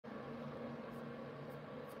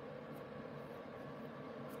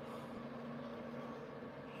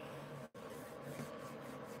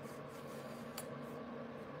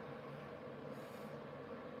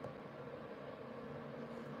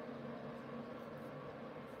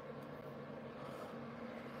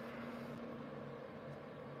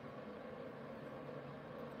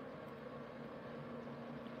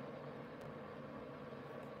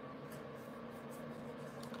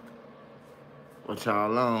What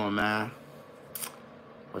y'all on, man?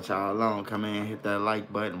 What y'all on? Come in, hit that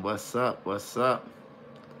like button. What's up? What's up?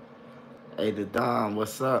 Hey, the Don,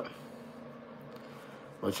 what's up?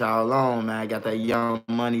 What y'all on, man? Got that Young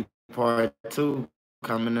Money Part 2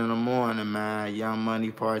 coming in the morning, man. Young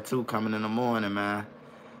Money Part 2 coming in the morning, man.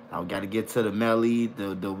 I got to get to the Melly,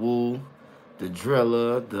 the Woo, the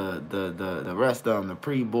Driller, the rest of them, the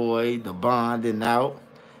Pre-Boy, the Bonding Out,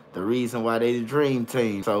 the reason why they the dream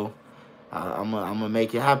team. So I'm gonna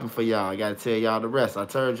make it happen for y'all. I gotta tell y'all the rest. I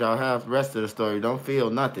told y'all half the rest of the story. Don't feel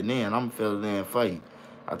nothing in. I'm feeling in for you.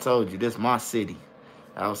 I told you this my city.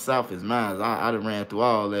 Out south is mine. I done ran through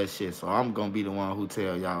all that shit, so I'm gonna be the one who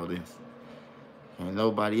tell y'all this. Ain't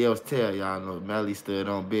nobody else tell y'all no. Melly stood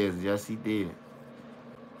on business. Yes, he did.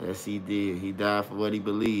 Yes, he did. He died for what he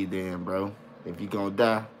believed in, bro. If you gonna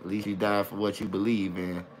die, at least you die for what you believe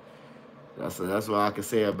in. That's what I can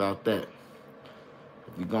say about that.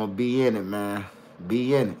 If you gonna be in it, man,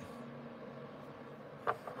 be in it.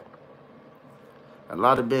 A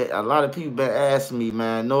lot of people been asking me,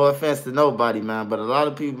 man. No offense to nobody, man, but a lot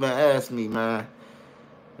of people been asking me, man.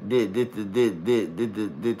 Did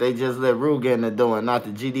they just let Rue get in the door and not the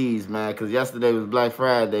GDs, man? Because yesterday was Black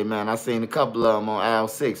Friday, man. I seen a couple of them on aisle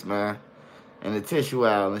 6, man, and the tissue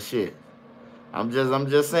aisle and shit. I'm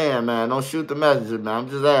just saying, man. Don't shoot the messenger, man. I'm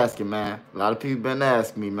just asking, man. A lot of people been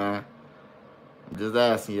asking me, man. I'm just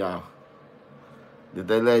asking y'all. Did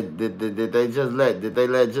they just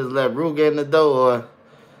let Rue get in the door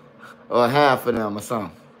or half of them or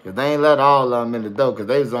something? Cause they ain't let all of them in the door because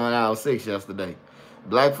they was on aisle 6 yesterday.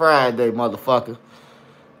 Black Friday, motherfucker.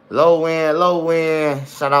 Low end.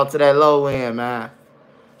 Shout out to that low end, man.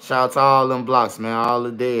 Shout out to all them blocks, man. All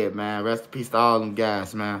the dead, man. Rest in peace to all them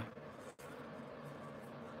guys, man.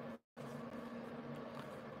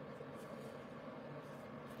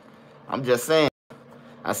 I'm just saying.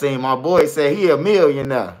 I seen my boy say he a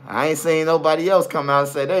millionaire. I ain't seen nobody else come out and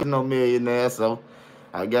say there's no millionaire, so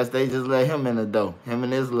I guess they just let him in the door. Him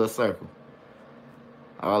and his little circle.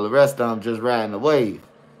 All the rest of them just riding the wave.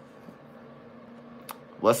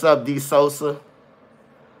 What's up, D Sosa?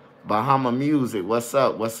 Bahama Music. What's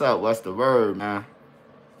up? What's the word, man?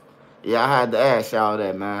 Yeah, I had to ask y'all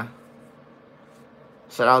that, man.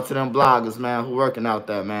 Shout out to them bloggers, man, who working out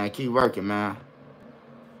there, man. Keep working, man.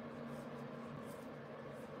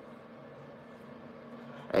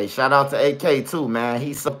 Hey, shout out to AK, too, man.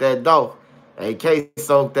 He soaked that Dolph. AK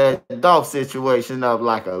soaked that Dolph situation up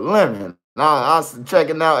like a lemon. I was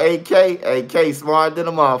checking out AK. AK smart than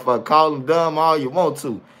a motherfucker. Call him dumb all you want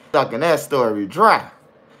to. Sucking that story dry.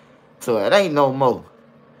 So it ain't no more.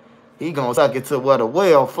 He gonna suck it to what a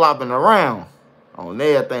whale flopping around. On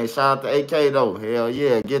everything. Shout out to AK, though. Hell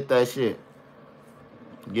yeah. Get that shit.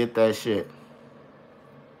 Get that shit.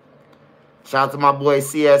 Shout out to my boy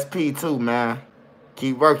CSP, too, man.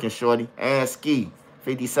 Keep working, shorty. And Ski.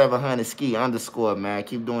 5700 Ski _ man.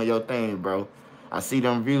 Keep doing your thing, bro. I see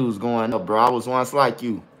them views going up, bro. I was once like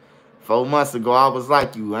you. 4 months ago, I was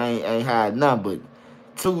like you. I ain't had none but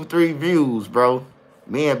 2, 3 views, bro.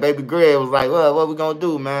 Me and Baby Greg was like, well, what we gonna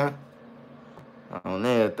do, man? On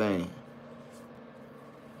everything.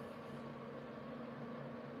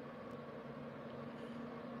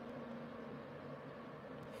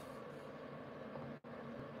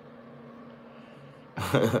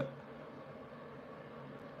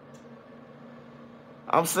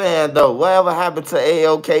 I'm saying, though, whatever happened to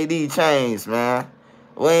AOKD chains, man?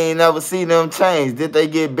 We ain't never seen them chains. Did they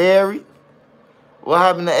get buried? What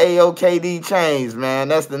happened to AOKD chains, man?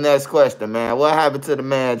 That's the next question, man. What happened to the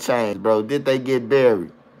man chains, bro? Did they get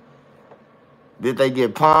buried? Did they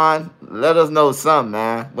get pawned? Let us know something,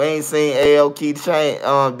 man. We ain't seen AOK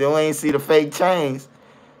chain. We ain't see the fake chains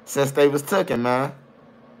since they was taken, man.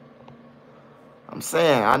 I'm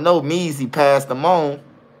saying, I know Measy passed them on.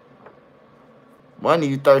 One of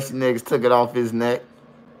you thirsty niggas took it off his neck.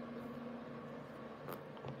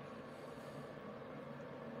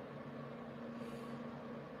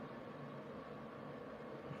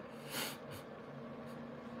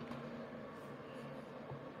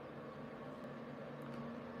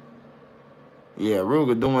 Yeah,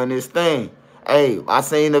 Ruger doing this thing. Hey, I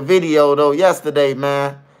seen the video, though, yesterday,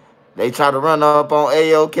 man. They try to run up on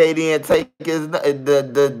AOKD and take his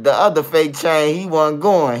the other fake chain. He wasn't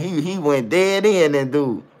going. He went dead in and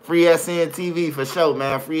dude. Free SNTV for sure,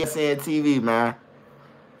 man. Free SNTV, man.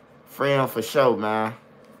 Free him for sure, man.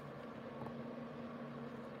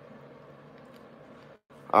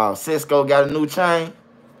 Cisco got a new chain.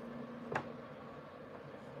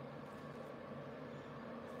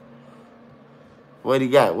 What he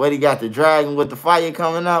got? What he got? The dragon with the fire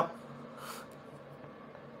coming up?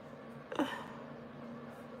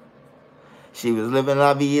 She was living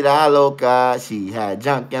la vida loca. She had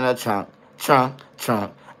junk in her trunk,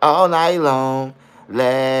 all night long.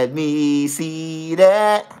 Let me see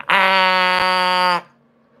that.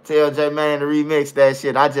 Tell J Man to remix that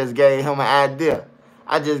shit. I just gave him an idea.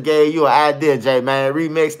 I just gave you an idea, J Man.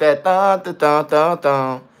 Remix that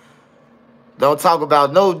thumb. Don't talk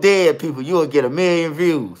about no dead people. You'll get 1 million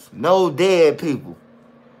views. No dead people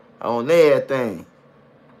on everything.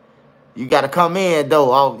 You gotta come in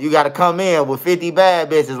though. Oh, you gotta come in with 50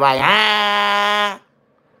 bad bitches like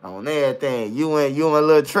on everything. You and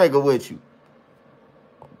Little Trigger with you.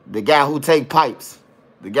 The guy who take pipes.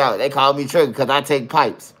 The guy they call me Trigger because I take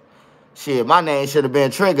pipes. Shit, my name should have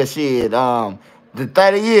been Trigger. Shit, the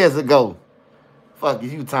 30 years ago. Fuck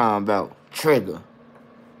is you talking about? Trigger.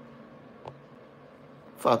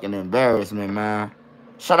 Fucking embarrassment, man.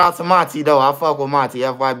 Shout out to Monty though. I fuck with Monty.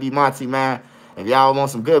 FYB Monty, man. If y'all want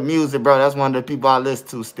some good music, bro, that's one of the people I listen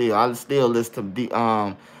to still. I still listen to the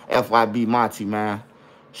FYB Monty, man.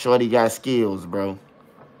 Shorty got skills, bro.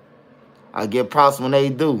 I get props when they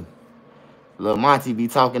do. Lil Monty be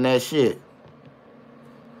talking that shit.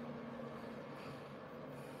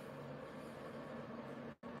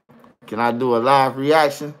 Can I do a live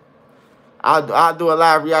reaction? I'll do a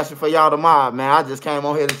live reaction for y'all tomorrow, man. I just came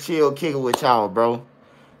on here to chill, kick it with y'all, bro.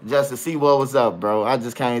 Just to see what was up, bro. I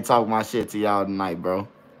just can't talk my shit to y'all tonight, bro.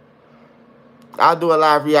 I'll do a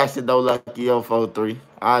live reaction, though, Lucky 043.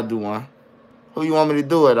 I'll do one. Who you want me to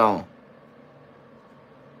do it on?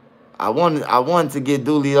 I wanted to get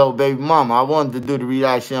Dooley old baby mama. I wanted to do the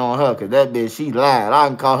reaction on her, because that bitch, she lied. I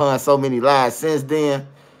done call her in so many lies since then.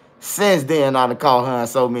 Since then, I done call her in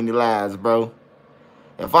so many lies, bro.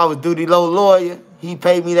 If I was Dooley Low lawyer, he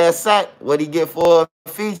paid me that sack. What he get for a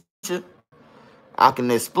feature? I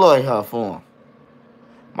can exploit her for him.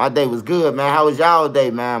 My day was good, man. How was y'all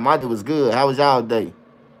day, man? My day was good. How was y'all day?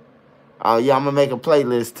 Oh, yeah, I'm going to make a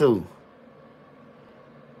playlist, too.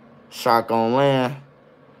 Shark on Land.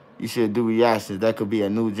 You should do reactions. That could be a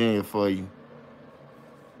new genre for you.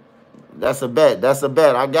 That's a bet. That's a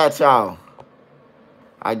bet. I got y'all.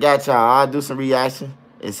 I'll do some reaction.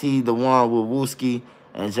 Is he the one with Wooski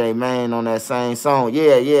and J Mane on that same song?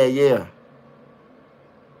 Yeah.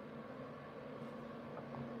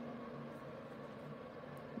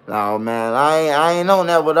 No, man, I ain't on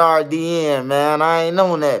that with RDN, man. I ain't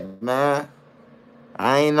on that, man.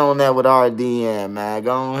 I ain't on that with RDN, man.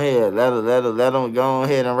 Go ahead. Let him go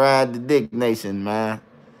ahead and ride the Dick Nation, man.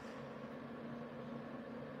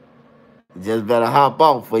 You just better hop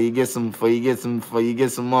off before you get some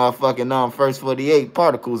motherfucking first 48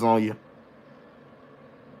 particles on you.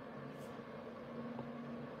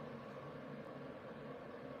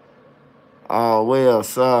 Oh well,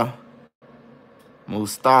 sir.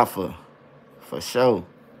 Mustafa, for sure.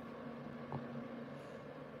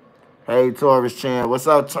 Hey, Taurus Chan. What's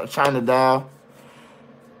up, China Doll?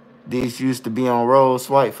 These used to be on roll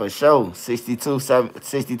swipe for sure.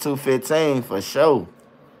 62-15 for sure.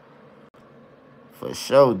 For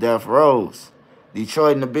sure, Death Rose.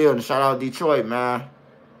 Detroit in the building. Shout out Detroit, man.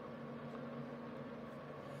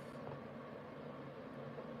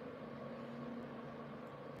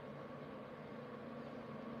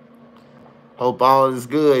 Hope all is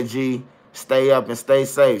good, G. Stay up and stay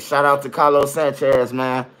safe. Shout out to Carlos Sanchez,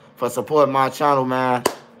 man, for supporting my channel, man.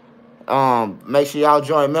 Make sure y'all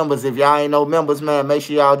join members. If y'all ain't no members, man, make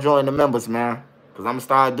sure y'all join the members, man. Because I'm going to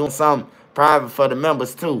start doing something private for the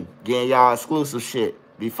members, too. Getting y'all exclusive shit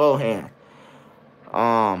beforehand.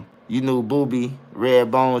 You knew Booby,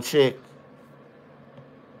 Red Bone Chick.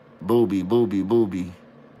 Booby.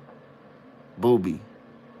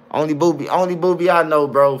 Only Booby I know,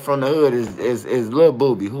 bro, from the hood is Lil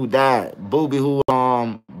Booby, who died. Booby who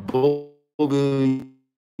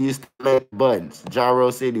used to make buttons.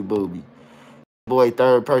 Gyro City Booby. Boy,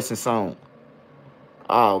 third person song.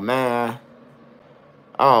 Oh man.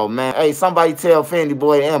 Hey, somebody tell Fendi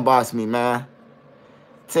Boy to inbox me, man.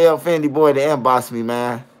 Tell Fendi Boy to inbox me,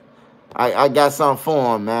 man. I got something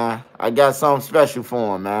for him, man. I got something special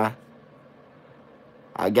for him, man.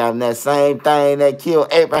 I got him that same thing that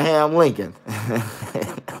killed Abraham Lincoln.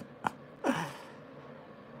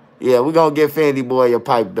 Yeah, we're going to get Fendi Boy a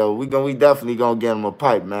pipe, though. We definitely going to get him a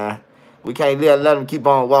pipe, man. We can't let him keep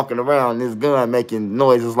on walking around this gun making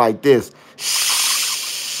noises like this.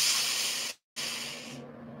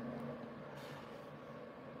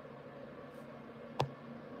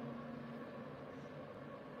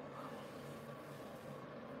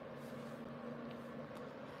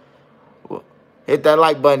 Hit that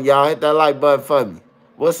like button, y'all. Hit that like button for me.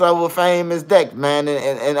 What's up with Famous Dex, man?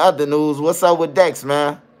 And other news, what's up with Dex,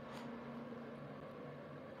 man?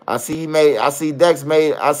 I see Dex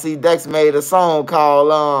made a song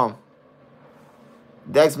called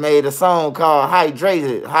Hydrated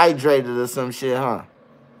or some shit, huh?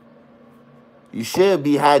 You should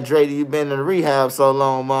be hydrated. You been in rehab so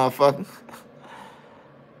long, motherfucker.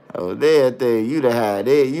 Oh, there, you done had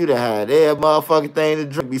every motherfucking thing to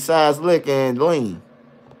drink besides liquor and lean.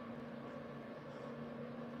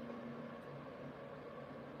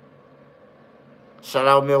 Shout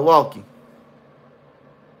out Milwaukee.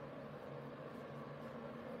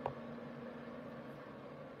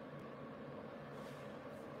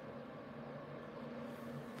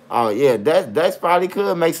 Oh yeah, that's probably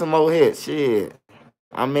could make some more hits. Shit.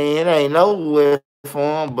 I mean, it ain't nowhere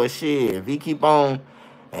for him, but shit, if he keep on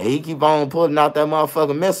putting out that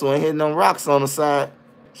motherfucking missile and hitting them rocks on the side,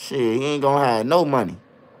 shit, he ain't gonna have no money.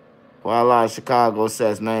 Well, a lot of Chicago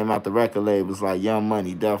sets name out the record labels like Young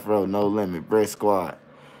Money, Death Row, No Limit, Brick Squad.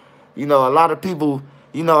 You know, a lot of people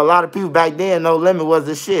back then, No Limit was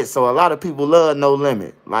the shit. So a lot of people love No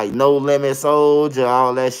Limit. Like No Limit, Soldier,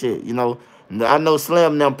 all that shit. You know, I know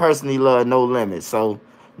Slim and them personally love No Limit. So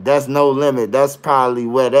that's No Limit. That's probably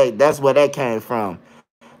that's where that came from.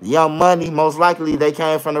 Young Money, most likely they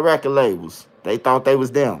came from the record labels. They thought they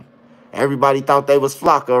was them. Everybody thought they was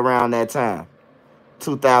Flocka around that time.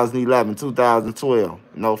 2011, 2012.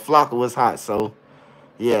 You know, Flocka was hot. So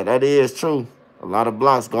yeah, that is true. A lot of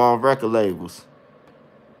blocks go off record labels.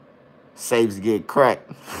 Safes get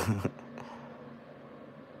cracked.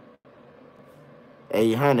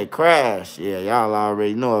 800 crash. Yeah, y'all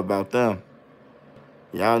already know about them.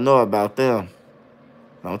 Y'all know about them.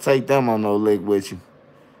 Don't take them on no lick with you.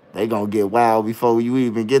 They gonna get wild before you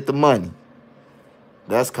even get the money.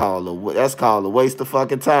 That's called a waste of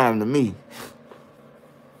fucking time to me.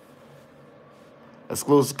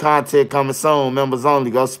 Exclusive content coming soon. Members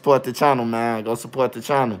only. Go support the channel, man. Go support the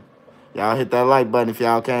channel. Y'all hit that like button if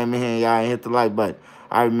y'all came in here and y'all ain't hit the like button.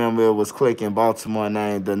 I remember it was Click in Baltimore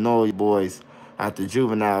named the Noise Boys after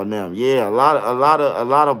Juvenile and them. Yeah, a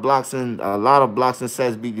lot of blocks and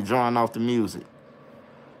sets be drawing off the music.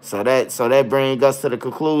 So that brings us to the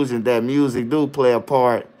conclusion that music do play a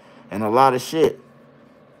part in a lot of shit.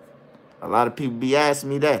 A lot of people be asking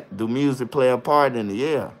me that. Do music play a part in it?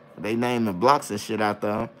 Yeah. They naming blocks and shit out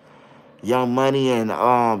there. Young Money and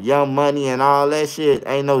all that shit.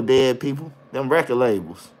 Ain't no dead people. Them record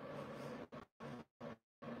labels.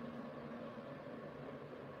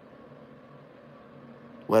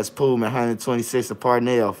 West Pullman, 126 of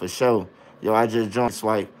Parnell for sure. Yo, I just joined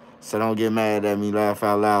Swipe, so don't get mad at me, laugh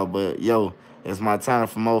out loud. But yo, it's my time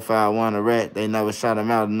from 051 a rat. They never shot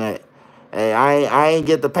him out in that. Hey, I ain't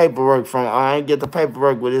get the paperwork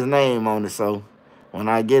with his name on it, so when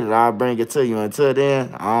I get it, I'll bring it to you. Until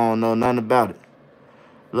then, I don't know nothing about it.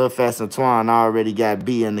 Lil Fast and Twine already got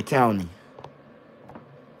B in the county.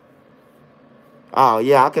 Oh,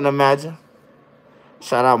 yeah, I can imagine.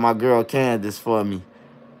 Shout out my girl Candace for me.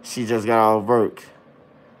 She just got off work.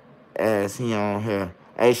 As he on here.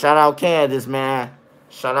 Hey, shout out Candace, man.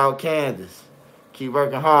 Shout out Candace. Keep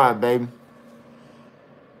working hard, baby.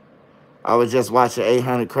 I was just watching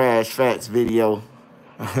 800 Crash Facts video.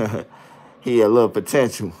 He a little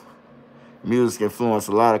potential. Music influence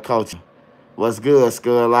a lot of culture. What's good,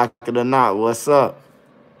 Scud? Like it or not, what's up?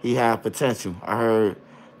 He had potential. I heard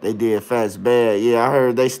they did Fats bad. Yeah, I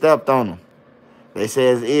heard they stepped on him. They say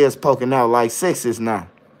his ears poking out like sixes now.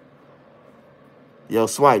 Yo,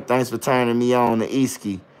 Swipe, thanks for turning me on to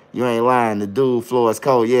Easky. You ain't lying. The dude floor is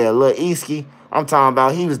cold. Yeah, Lil Easky. I'm talking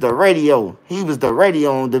about he was the radio. He was the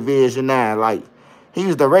radio on Division 9. Like, he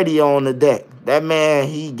was the radio on the deck. That man,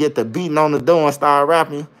 he get the beating on the door and start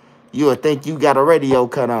rapping. You would think you got a radio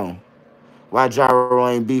cut on. Why Gyro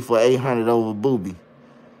ain't beef for 800 over Booby?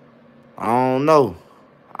 I don't know.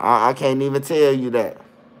 I can't even tell you that.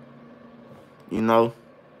 You know?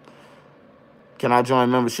 Can I join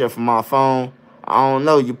membership from my phone? I don't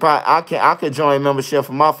know. I could join membership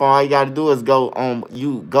from my phone. All you gotta do is go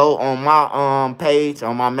on my page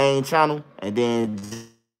on my main channel and then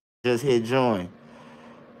just hit join.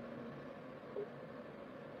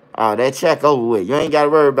 Oh, that check over with. You ain't gotta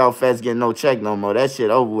worry about Fats getting no check no more. That shit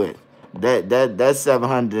over with. That's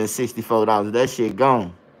 $764. That shit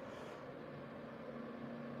gone.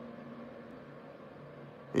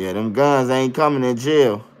 Yeah, them guns ain't coming in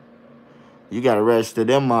jail. You gotta register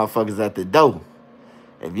them motherfuckers at the door.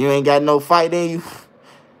 If you ain't got no fight in you,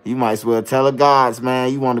 you might as well tell the gods,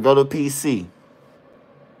 man, you want to go to PC.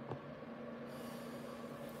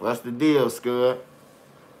 What's the deal, Scud?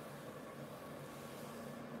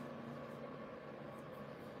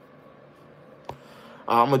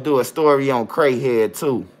 I'm going to do a story on Craighead,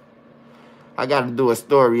 too. I got to do a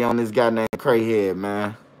story on this guy named Craighead,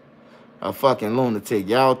 man. A fucking lunatic.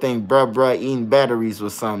 Y'all think bruh eating batteries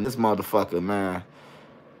was something. This motherfucker, man.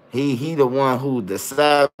 He the one who the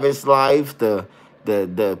savage life, the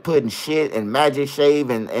putting shit and magic shave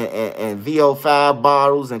and VO5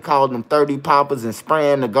 bottles and calling them 30 poppers and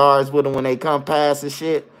spraying the guards with them when they come past and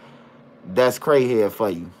shit. That's crazy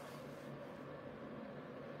for you.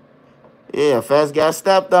 Yeah, Fast got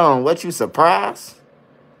stepped on. What, you surprised?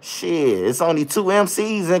 Shit, it's only 2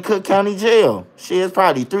 MCs in Cook County Jail. Shit, it's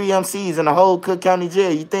probably 3 MCs in the whole Cook County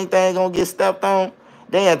Jail. You think they ain't gonna get stepped on?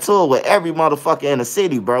 They in tour with every motherfucker in the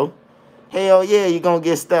city, bro. Hell yeah, you gonna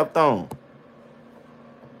get stepped on.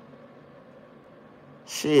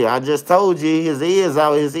 Shit, I just told you his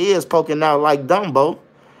ears poking out like Dumbo.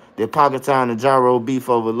 Did Pocket Town and Gyro beef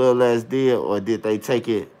over Lil ass deal, or did they take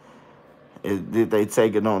it? Did they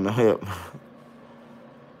take it on the hip?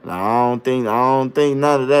 I don't think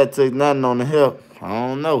none of that took nothing on the hip. I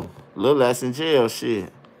don't know. Lil ass in jail,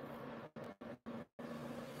 shit.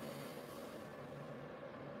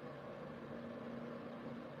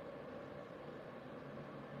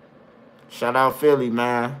 Shout out Philly,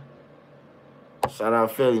 man. Shout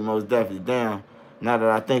out Philly, most definitely. Damn, now that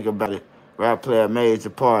I think about it, rap player major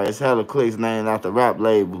part. It's hella clicks named after rap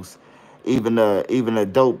labels. Even the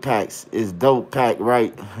dope packs is dope pack,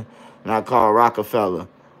 right? Not called Rockefeller.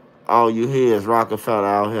 All you hear is Rockefeller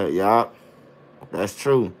out here, y'all. That's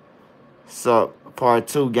true. So, part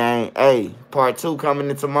 2, gang. Hey, part 2 coming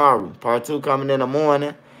in tomorrow. Part 2 coming in the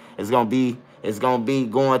morning. It's gonna be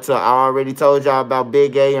going to, I already told y'all about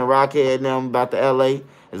Big A and Rockhead and them about the LA.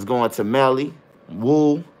 It's going to Melly,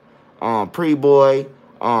 Woo, Pre-Boy,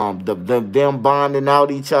 them bonding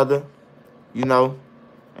out each other, you know.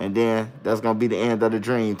 And then that's gonna be the end of the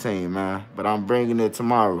Dream Team, man. But I'm bringing it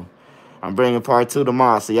tomorrow. I'm bringing part 2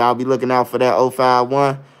 tomorrow. So y'all be looking out for that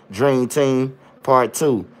 051 Dream Team part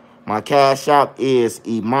 2. My Cash App is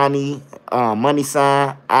Imani money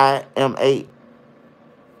sign IMANI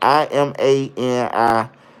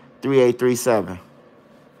 3837.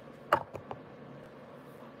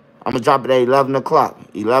 I'm gonna drop it at 11 o'clock.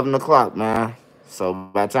 11 o'clock, man. So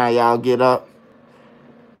by the time y'all get up,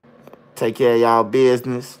 take care of y'all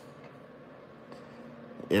business.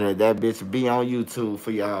 That bitch will be on YouTube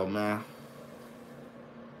for y'all, man.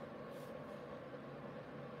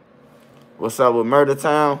 What's up with Murder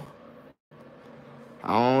Town?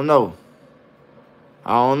 I don't know.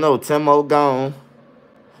 Timo gone.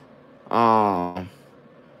 I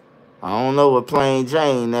don't know what Plain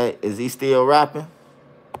Jane that. Is he still rapping?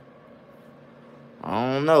 I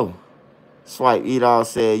don't know. Swipe Eat All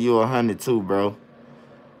said you 102, bro.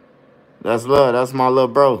 That's love. That's my little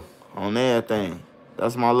bro on everything.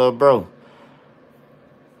 That's my little bro.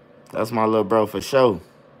 That's my little bro for sure.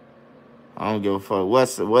 I don't give a fuck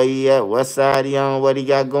where he at, what side he on, what he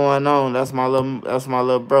got going on. That's my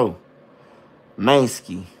little bro.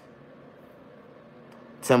 Mainsky.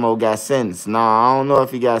 Timo got sentenced. Nah, I don't know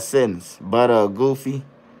if he got sentenced. But Goofy.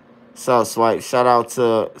 So Swipe. Shout out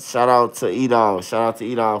to Eat All. Shout out to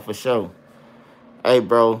Eat All for sure. Hey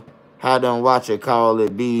bro, how done watch it call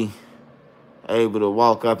it be able to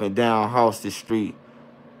walk up and down Halsted Street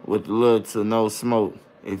with little to no smoke.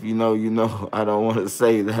 If you know, you know. I don't want to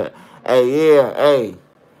say that. Hey, yeah,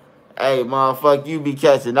 hey, motherfucker, you be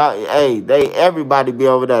catching out. Hey, everybody be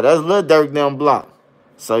over there. That's Lil Durk them block.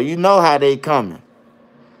 So you know how they coming.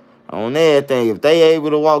 On everything. If they able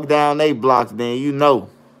to walk down they blocks, then you know.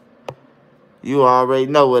 You already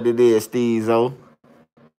know what it is, Steve-O.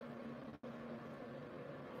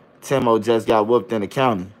 Timo just got whooped in the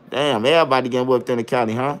county. Damn, everybody getting whooped in the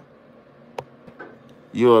county, huh?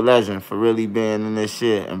 You a legend for really being in this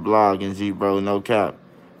shit and blogging, G-bro, no cap.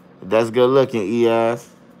 That's good looking, E-ass.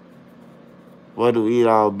 What do Eat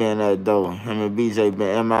All been at, though? Him and BJ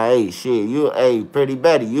been MIA. Shit, Petty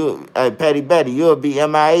Betty, you'll be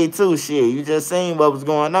MIA too, shit. You just seen what was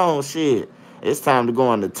going on, shit. It's time to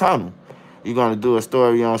go in the tunnel. You gonna do a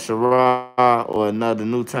story on Sherrod or another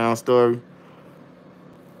Newtown story?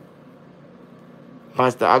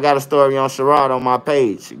 I got a story on Sherrod on my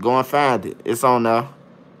page. Go and find it. It's on there.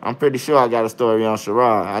 I'm pretty sure I got a story on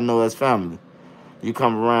Sherrod. I know his family. You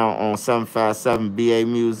come around on 757 BA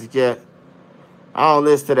Music yet? I don't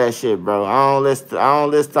listen to that shit, bro. I don't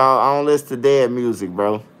listen to dead music,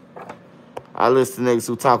 bro. I listen to niggas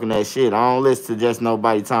who talking that shit. I don't listen to just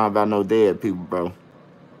nobody talking about no dead people, bro.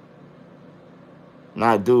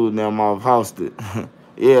 Not dude them off hosted.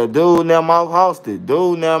 Yeah, dude them off hosted.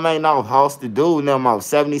 Dude them ain't off hosted. Dude them off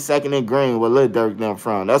 72nd and Green where Lil Durk them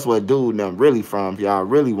from. That's where dude them really from, if y'all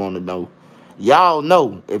really want to know. Y'all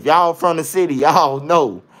know. If y'all from the city, y'all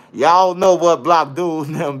know. Y'all know what block dude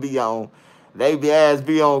them be on. They be ass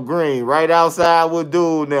be on green, right outside with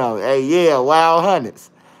dude now. Hey, yeah, Wild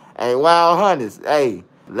Hunters. Hey, Wild Hunters. Hey,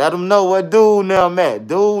 let them know what dude them at.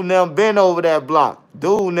 Dude them been over that block.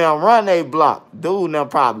 Dude them run they block. Dude them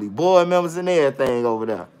probably board members and everything over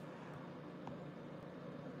there.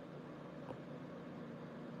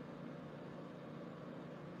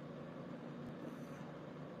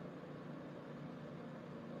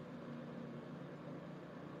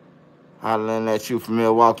 Hollering at you from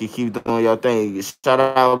Milwaukee. Keep doing your thing. Shout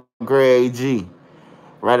out Greg G.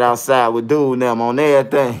 Right outside with dude them on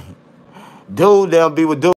everything. Dude them be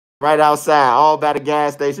with dude right outside, all by the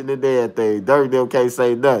gas station and everything. Dirk them can't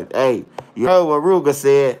say nothing. Hey, you heard what Ruger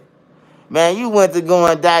said. Man, you went to go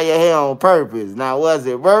and dye your hair on purpose. Now, was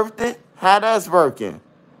it worth it? How that's working?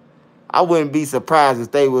 I wouldn't be surprised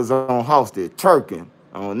if they was on hosted, twerking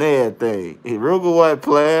on everything. If Ruger wasn't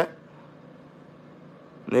playing,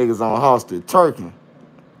 niggas on hosted, twerking.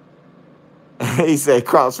 He said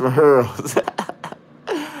cross from hurls.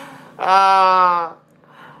 Ah,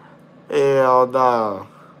 hell no.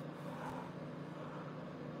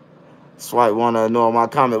 Swipe wanna ignore my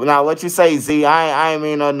comment. Now, what you say, Z? I ain't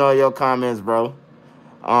mean to ignore your comments, bro.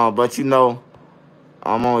 But you know,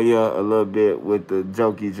 I'm on you a little bit with the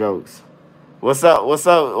jokey jokes. What's up? What's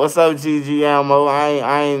up? What's up, GG Ammo?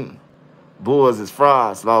 I ain't. Bulls is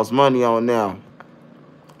frauds. Lost money on them.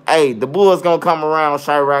 Hey, the Bulls gonna come around,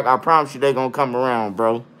 Chirac. I promise you they gonna come around,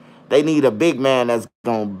 bro. They need a big man that's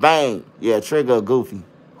gonna bang. Yeah, Trigger Goofy.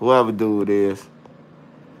 Whoever dude is.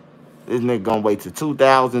 This nigga gonna wait till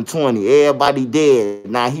 2020. Everybody dead.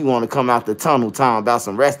 Now he wanna come out the tunnel talking about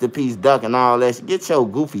some rest in peace duck and all that shit. Get your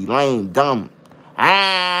goofy, lame, dumb.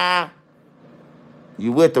 Ah!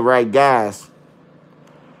 You with the right guys.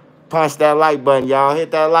 Punch that like button, y'all.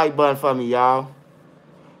 Hit that like button for me, y'all.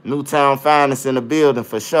 Newtown Finest in the building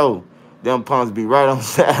for sure. Them punks be right on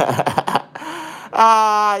side.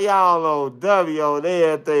 Ah, y'all on W on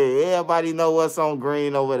everything. Everybody know what's on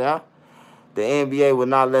green over there. The NBA will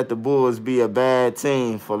not let the Bulls be a bad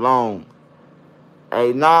team for long.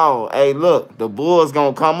 Hey, no. Hey, look. The Bulls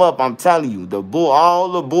gonna come up. I'm telling you.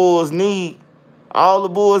 All the Bulls need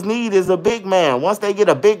is a big man. Once they get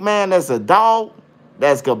a big man that's a dog,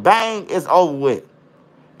 that's kabang, it's over with.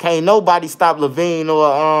 Can't nobody stop Levine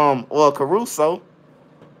or Caruso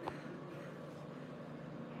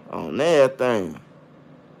on everything.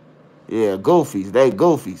 Yeah, goofies. They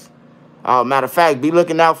goofies. Matter of fact, be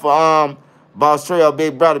looking out for Boss Trail,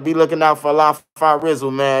 Big Brother. Be looking out for La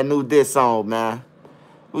Rizzle, man. New dick song, man.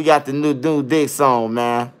 We got the new dick song,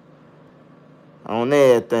 man. On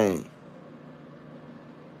everything.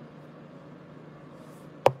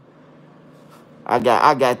 I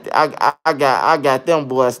got them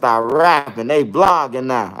boys start rapping. They blogging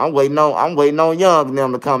now. I'm waiting on Young and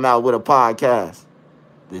them to come out with a podcast.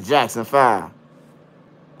 The Jackson 5.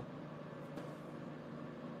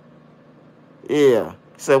 Yeah.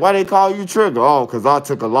 Said, why they call you Trigger? Oh, because I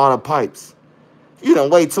took a lot of pipes. You done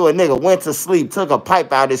wait till a nigga went to sleep, took a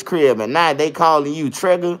pipe out his crib, and now they calling you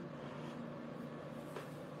Trigger?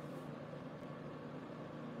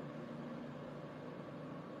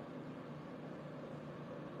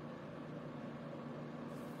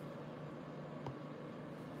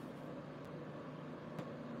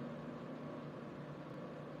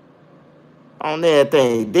 On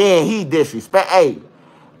everything. Then he disrespect. Hey,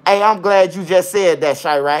 I'm glad you just said that,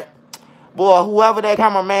 Chirac. Boy, whoever that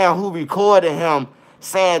cameraman who recorded him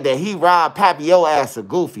saying that he robbed Pappy, your ass a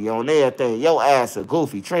goofy on everything. Your ass a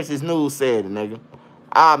goofy. Trenches News said it, nigga.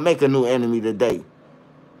 I'll make a new enemy today.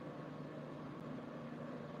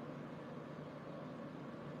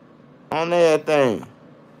 On everything.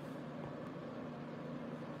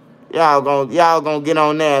 Y'all gonna get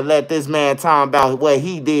on there and let this man talk about what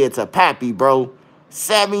he did to Pappy, bro.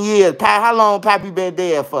 7 years. How long Pappy been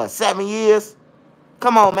dead for? 7 years?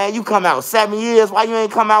 Come on, man. You come out 7 years. Why you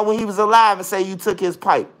ain't come out when he was alive and say you took his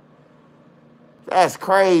pipe? That's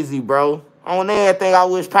crazy, bro. On everything, I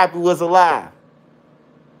wish Pappy was alive.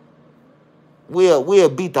 We'll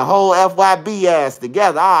beat the whole FYB ass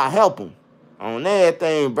together. I'll help him. On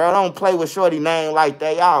everything, bro. Don't play with Shorty name like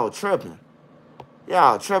that. Y'all tripping.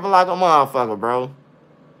 Y'all tripping like a motherfucker, bro.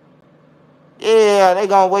 Yeah, they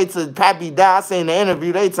gonna wait till Pappy die. I seen the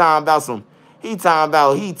interview. They talking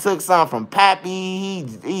about he took something from Pappy.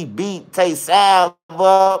 He beat Tay Sav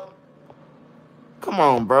up. Come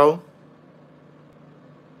on, bro.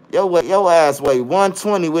 Your ass weigh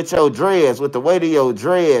 120 with your dreads, with the weight of your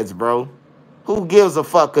dreads, bro. Who gives a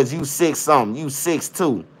fuck cause you 6 something? You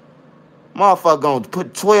 6'2". Motherfucker gonna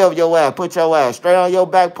put 12 your ass, put your ass straight on your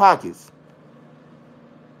back pockets.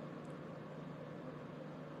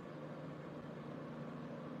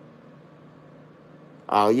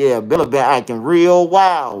 Oh, yeah, Bill been acting real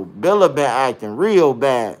wild. Bill been acting real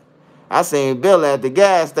bad. I seen Bill at the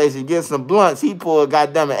gas station get some blunts. He pulled,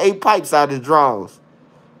 goddamn it, 8 pipes out his drawers.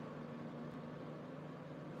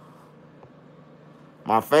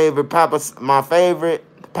 My favorite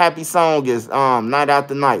Pappy song is Night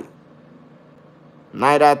After Night.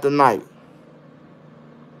 Night After Night.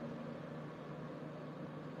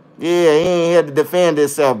 Yeah, he ain't here to defend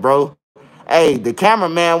himself, bro. Hey, the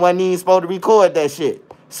cameraman wasn't even supposed to record that shit.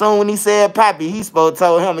 Soon when he said Pappy, he supposed to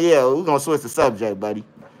tell him, yeah, we're gonna switch the subject, buddy.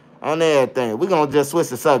 On everything. We're gonna just switch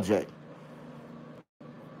the subject.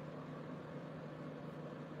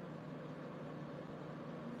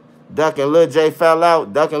 Duck and Lil J fell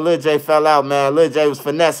out. Duck and Lil J fell out, man. Lil J was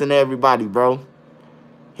finessing everybody, bro.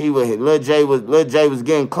 Lil J was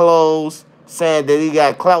getting clothes, saying that he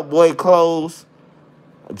got clout boy clothes,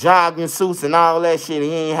 jogging suits and all that shit.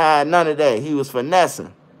 He ain't had none of that. He was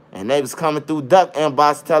finessing. And they was coming through Duck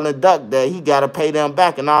inbox telling Duck that he gotta pay them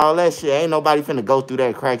back and all that shit. Ain't nobody finna go through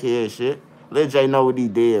that crackhead shit. Lil J know what he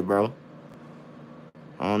did, bro.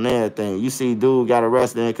 On everything. You see dude got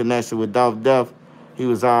arrested in connection with Dolph Duff. He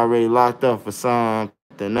was already locked up for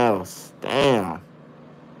something else. Damn.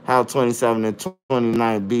 How 27 and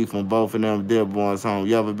 29 beef on both of them Dearborn's home.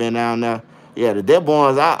 You ever been down there? Yeah, the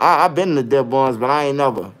Dearborns, I been in the Dearborns, but I ain't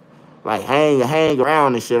never, like, hang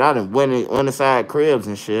around and shit. I done went inside cribs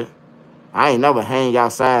and shit. I ain't never hang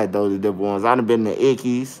outside, though, the Dearborns. I done been in the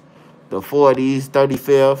Ickies, the 40s,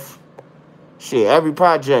 35th. Shit, every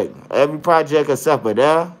project except for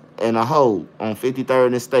there and a hole on 53rd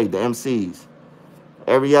and State, the MCs.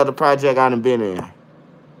 Every other project I done been in.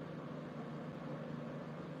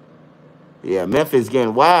 Yeah, Memphis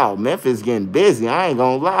getting wild. Memphis getting busy. I ain't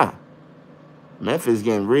gonna lie. Memphis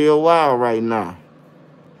getting real wild right now.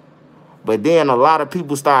 But then a lot of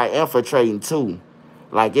people start infiltrating too.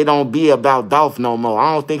 Like, it don't be about Dolph no more.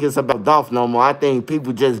 I don't think it's about Dolph no more. I think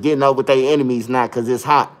people just getting up with their enemies now because it's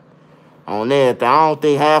hot. On everything. I don't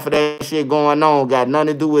think half of that shit going on got nothing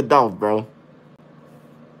to do with Dolph, bro.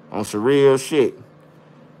 On some real shit.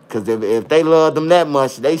 Because if they loved him that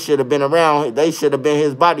much, they should have been around. They should have been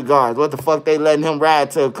his bodyguards. What the fuck they letting him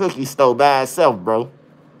ride to a cookie store by himself, bro?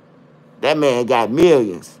 That man got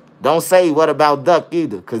millions. Don't say what about Duck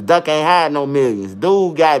either, because Duck ain't had no millions.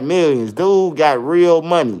 Dude got millions. Dude got real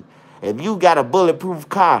money. If you got a bulletproof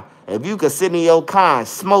car, if you could sit in your car and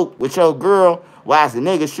smoke with your girl while the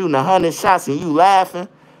nigga shooting 100 shots and you laughing,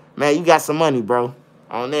 man, you got some money, bro.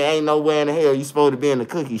 On there ain't nowhere in the hell you supposed to be in the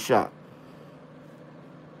cookie shop.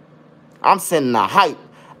 I'm sending the hype.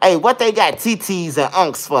 Hey, what they got TTs and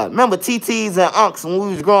Unks for? Remember TTs and Unks when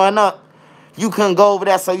we was growing up? You couldn't go over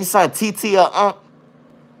there, so you signed TT or Unk.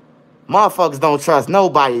 Motherfuckers don't trust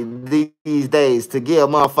nobody these days to give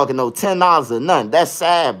a motherfucker no $10 or nothing. That's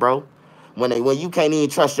sad, bro. When you can't even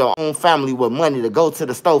trust your own family with money to go to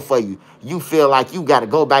the store for you, you feel like you got to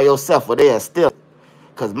go by yourself or they'll steal.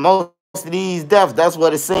 Because most of these deaths, that's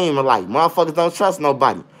what it seems like. Motherfuckers don't trust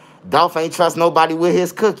nobody. Dolph ain't trust nobody with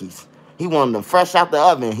his cookies. He wanted them fresh out the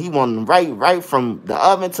oven. He wanted them right from the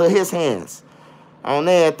oven to his hands. On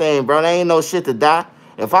everything, bro. There ain't no shit to die.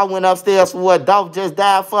 If I went upstairs for what Dolph just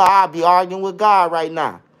died for, I'd be arguing with God right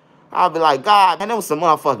now. I'd be like, God, man, them was some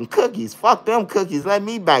motherfucking cookies. Fuck them cookies. Let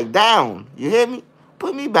me back down. You hear me?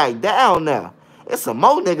 Put me back down now. There's some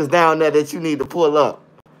more niggas down there that you need to pull up.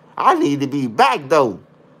 I need to be back, though.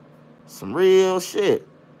 Some real shit.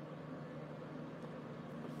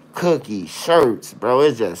 Cookies, shirts, bro.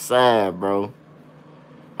 It's just sad, bro.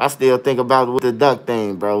 I still think about it with the Duck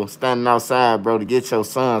thing, bro. Standing outside, bro, to get your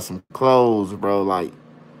son some clothes, bro. Like,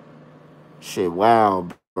 shit, wow,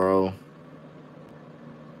 bro.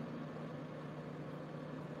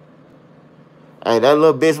 Hey, that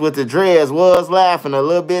little bitch with the dreads was laughing a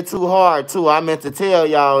little bit too hard, too. I meant to tell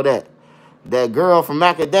y'all that. That girl from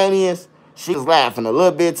Macadamias, she was laughing a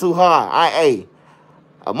little bit too hard. Hey,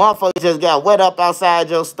 a motherfucker just got wet up outside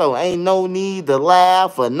your store. Ain't no need to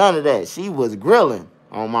laugh or none of that. She was grilling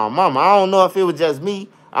on my mama. I don't know if it was just me.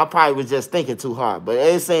 I probably was just thinking too hard. But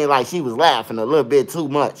it seemed like she was laughing a little bit too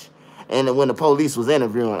much. And when the police was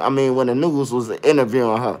interviewing, when the news was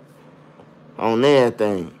interviewing her on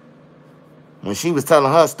everything. When she was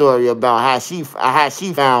telling her story about how she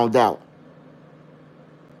found out.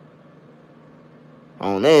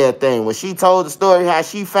 On everything. When she told the story how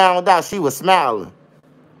she found out, she was smiling.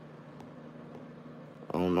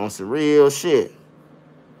 On some real shit.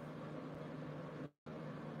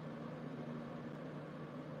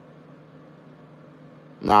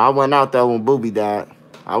 Nah, I went out there when Booby died.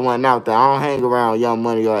 I went out there. I don't hang around Young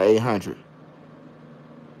Money or 800.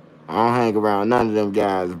 I don't hang around none of them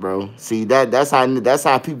guys, bro. See that's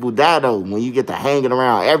how people die though. When you get to hanging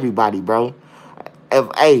around everybody, bro.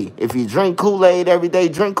 If you drink Kool-Aid every day,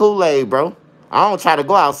 drink Kool-Aid, bro. I don't try to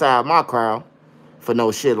go outside my crowd for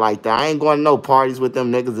no shit like that. I ain't going to no parties with them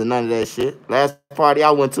niggas and none of that shit. Last party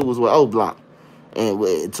I went to was with O Block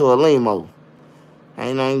and to a limo. I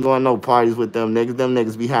ain't going to no parties with them niggas. Them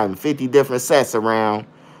niggas be having 50 different sets around.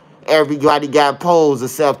 Everybody got poles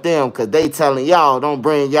except them because they telling y'all don't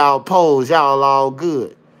bring y'all poles. Y'all all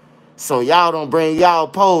good. So y'all don't bring y'all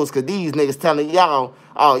poles because these niggas telling y'all,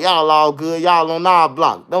 oh, y'all all good. Y'all on our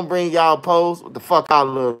block. Don't bring y'all poles. What the fuck I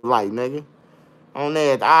look like, nigga? On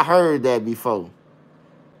that, I heard that before.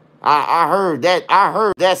 I heard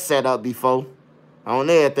that set up before. On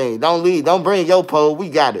everything. Don't bring your pole. We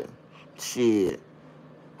got it. Shit.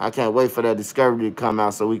 I can't wait for that discovery to come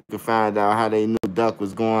out so we can find out how they knew Duck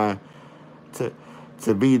was going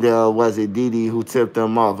to be there. Was it Didi who tipped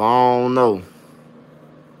them off? I don't know.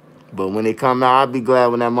 But when it come out, I'll be glad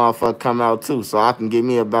when that motherfucker come out too, so I can get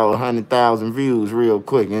me about 100,000 views real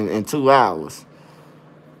quick in 2 hours.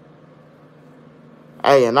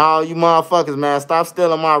 Hey, and all you motherfuckers, man, stop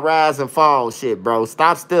stealing my rise and fall shit, bro.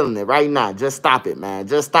 Stop stealing it right now. Just stop it, man.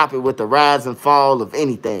 Just stop it with the rise and fall of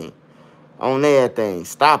anything. On everything.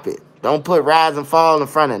 Stop it. Don't put rise and fall in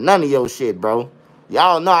front of none of your shit, bro.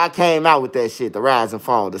 Y'all know I came out with that shit, the rise and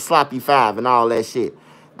fall, the sloppy 5 and all that shit.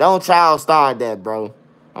 Don't y'all start that, bro.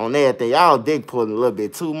 On everything. Y'all dick pulling a little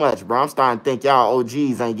bit too much, bro. I'm starting to think y'all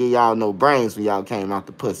OGs ain't give y'all no brains when y'all came out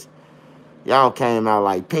the pussy. Y'all came out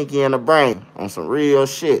like Pinky in the Brain on some real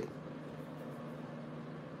shit.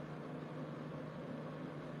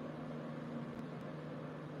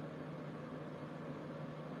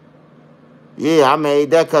 Yeah, I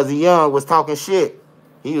made that because Young was talking shit.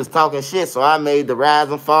 He was talking shit, so I made the rise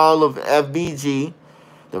and fall of FBG,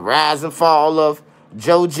 the rise and fall of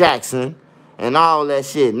Joe Jackson, and all that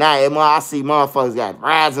shit. Now I see motherfuckers got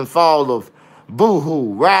rise and fall of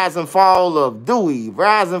Boohoo, rise and fall of Dewey,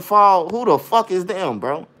 rise and fall. Who the fuck is them,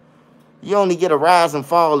 bro? You only get a rise and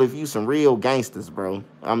fall if you some real gangsters, bro.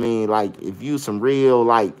 I mean, like, if you some real,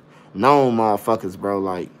 like, known motherfuckers, bro,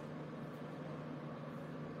 like.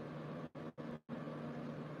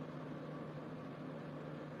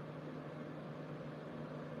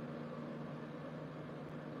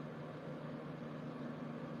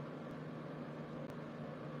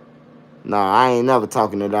 Nah, I ain't never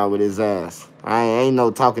talking it out with his ass. I ain't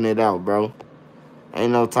no talking it out, bro.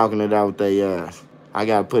 Ain't no talking it out with their ass. I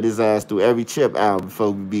gotta put his ass through every chip out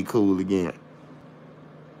before we be cool again.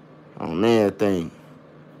 On everything.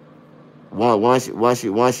 Once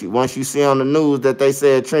you see on the news that they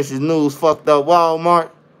said Trench's News fucked up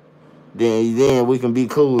Walmart, then we can be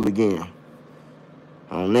cool again.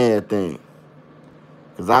 On everything.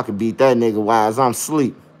 Cause I could beat that nigga while I'm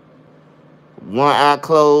asleep. One eye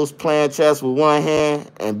closed, playing chess with one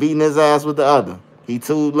hand, and beating his ass with the other. He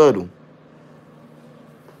too little.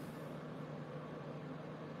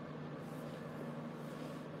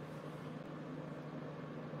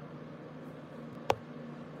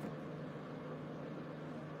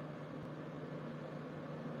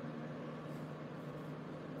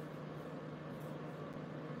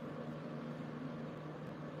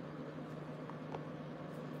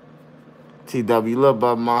 TW Lil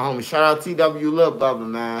Bubba, my homie. Shout out TW Lil Bubba,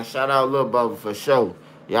 man. Shout out Lil Bubba for sure.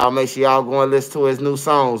 Y'all make sure y'all go and listen to his new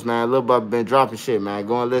songs, man. Lil Bubba been dropping shit, man.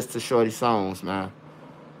 Go and listen to Shorty songs, man.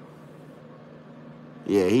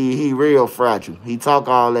 Yeah, he real fragile. He talk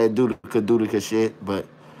all that doodika shit, but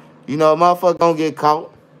you know, motherfucker gonna get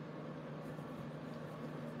caught.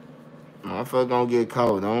 Motherfucker gonna get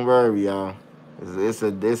caught. Don't worry, y'all. It's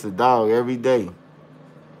a dog every day.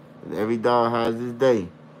 Every dog has his day.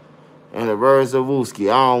 And the words of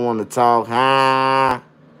Wooski, I don't want to talk.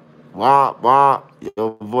 Wop, wop.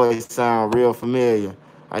 Your voice sound real familiar.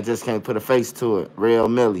 I just can't put a face to it. Real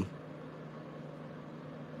Millie.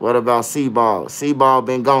 What about C-Ball? C-Ball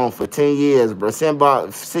been gone for 10 years, bro.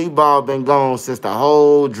 C-Ball been gone since the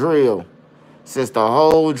whole drill. Since the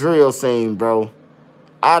whole drill scene, bro.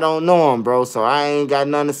 I don't know him, bro, so I ain't got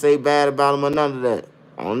nothing to say bad about him or none of that.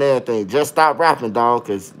 On everything. Just stop rapping, dog,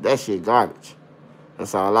 because that shit garbage.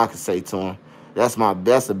 That's all I can say to him. That's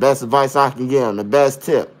the best advice I can give him, the best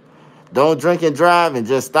tip. Don't drink and drive and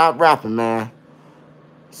just stop rapping, man.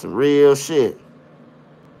 Some real shit.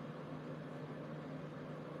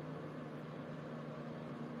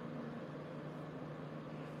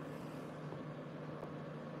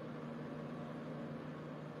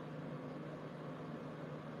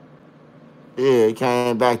 Yeah, he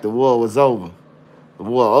came back, the war was over. The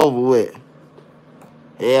war over with.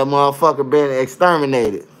 Yeah, motherfucker been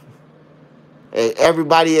exterminated.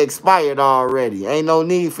 Everybody expired already. Ain't no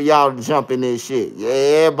need for y'all to jump in this shit. Yeah,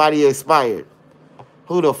 everybody expired.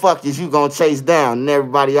 Who the fuck is you gonna chase down and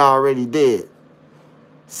everybody already dead?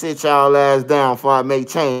 Sit y'all ass down before I make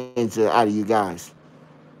change out of you guys.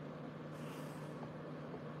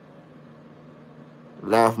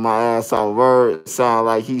 Laugh my ass off. Word sound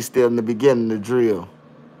like he's still in the beginning of the drill.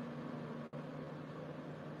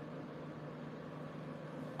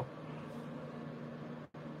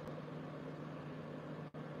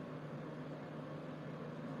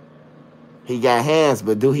 He got hands,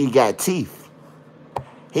 but do he got teeth?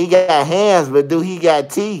 He got hands, but do he got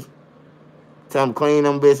teeth? Tell him clean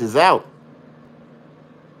them bitches out.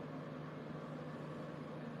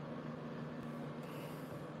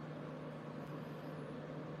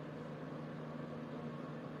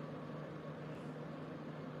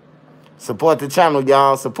 Support the channel,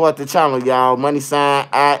 y'all. Support the channel, y'all. Money sign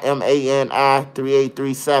IMANI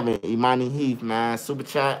 3837. Imani Heath, man. Super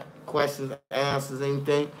chat, questions, answers,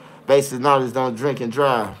 anything. Basic knowledge, don't drink and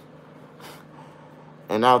drive.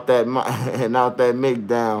 And out that mic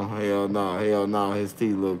down. Hell no. His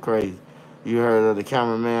teeth look crazy. You heard of the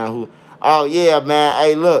cameraman who? Oh yeah, man.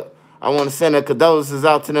 Hey, look. I want to send a condolences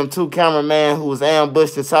out to them two cameramen who was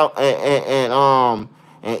ambushed in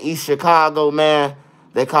in East Chicago, man.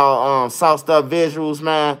 They call Sauced Up Visuals,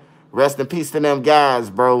 man. Rest in peace to them guys,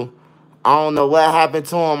 bro. I don't know what happened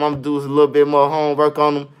to them. I'm gonna do a little bit more homework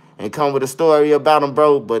on them and come with a story about them,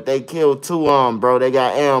 bro. But they killed two of them, bro. They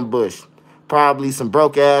got ambushed. Probably some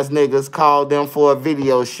broke ass niggas called them for a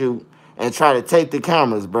video shoot and try to take the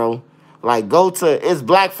cameras, bro. Like, it's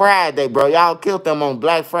Black Friday, bro. Y'all killed them on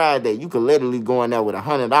Black Friday. You could literally go in there with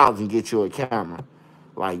 $100 and get you a camera.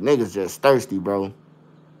 Like, niggas just thirsty, bro.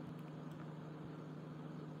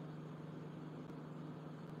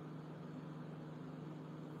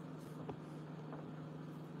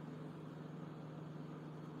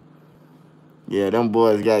 Yeah, them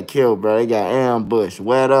boys got killed, bro. They got ambushed,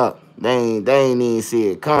 wet up. They ain't even see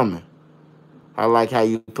it coming. I like how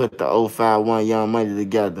you put the 051 Young Money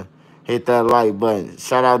together. Hit that like button.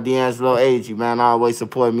 Shout out D'Angelo Agee, man. Always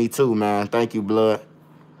support me too, man. Thank you, blood.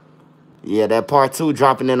 Yeah, that part 2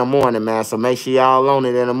 dropping in the morning, man. So make sure y'all on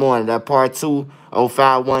it in the morning. That part 2,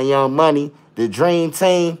 051 Young Money, the Dream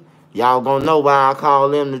Team. Y'all gonna know why I call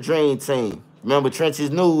them the Dream Team. Remember, Trenches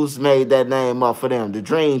News made that name up for them, the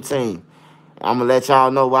Dream Team. I'm gonna let y'all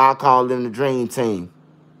know why I call them the Dream Team.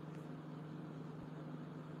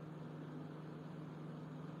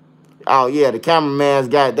 Oh yeah, the cameraman's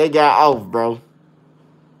got off, bro.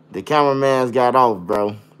 The cameraman's got off,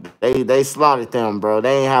 bro. They slaughtered them, bro.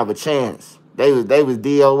 They ain't have a chance. They was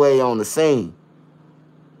DOA on the scene.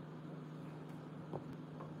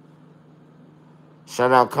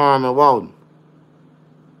 Shout out Carmen Walton.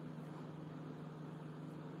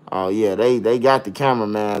 Oh yeah, they got the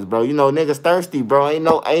cameramans, bro. You know niggas thirsty, bro. Ain't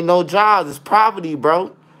no jobs. It's poverty,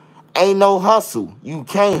 bro. Ain't no hustle. You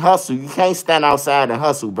can't hustle. You can't stand outside and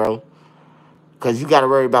hustle, bro. Cause you gotta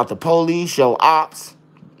worry about the police, your ops,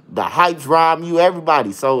 the hypes robbing you,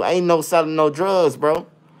 everybody. So ain't no selling no drugs, bro.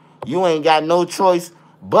 You ain't got no choice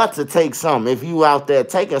but to take something. If you out there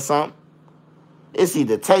taking something, it's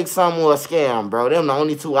either take something or a scam, bro. Them the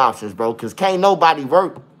only two options, bro. Cause can't nobody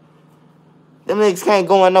work. Them niggas can't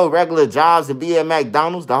go in no regular jobs and be at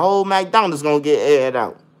McDonald's. The whole McDonald's gonna get aired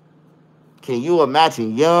out. Can you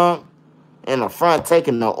imagine Young in the front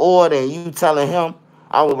taking the order and you telling him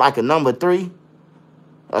I would like a number 3,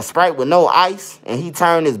 a Sprite with no ice, and he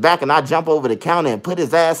turned his back and I jump over the counter and put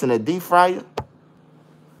his ass in a deep fryer?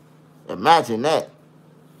 Imagine that.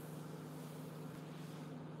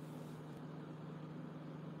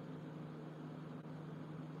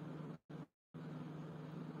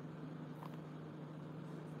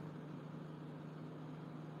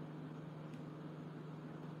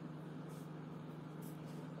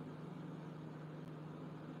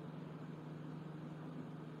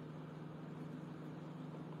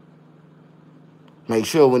 Make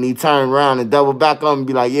sure when he turn around and double back on and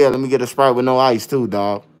be like, yeah, let me get a Sprite with no ice too,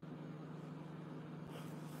 dog.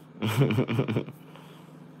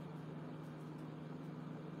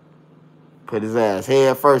 Put his ass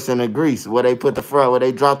head first in the grease. Where they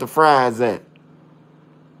drop the fries at.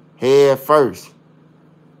 Head first.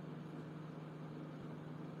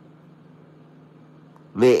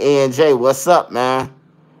 Lit NJ, what's up, man?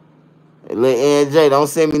 Lit NJ, don't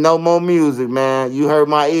send me no more music, man. You hurt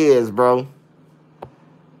my ears, bro.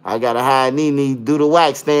 I gotta hide Nene do the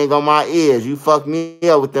wax thing on my ears. You fucked me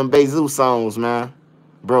up with them Bezu songs, man.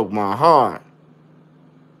 Broke my heart.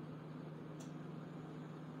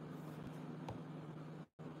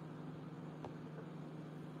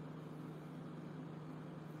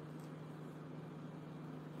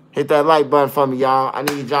 Hit that like button for me, y'all. I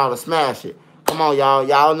need y'all to smash it. Come on, y'all.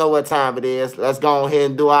 Y'all know what time it is. Let's go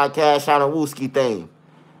ahead and do our cash out and wooski thing.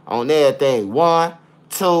 On everything. 1,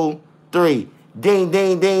 2, 3. Ding,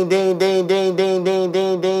 ding, ding, ding, ding, ding, ding, ding,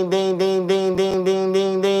 ding, ding, ding, ding, ding, ding, ding,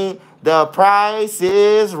 ding, ding. The price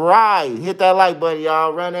is right. Hit that like button,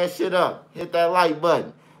 y'all. Run that shit up. Hit that like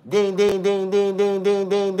button. Ding, ding, ding, ding, ding, ding,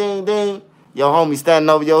 ding, ding, ding. Your homie standing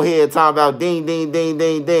over your head talking about ding, ding, ding,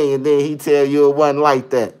 ding, ding, and then he tell you it wasn't like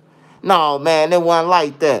that. No, man, it wasn't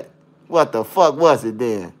like that. What the fuck was it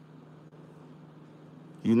then?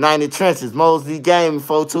 United Trenches, Mosley Gaming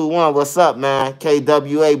 421, what's up, man?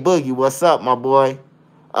 KWA Boogie, what's up, my boy?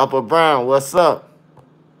 Upper Brown, what's up?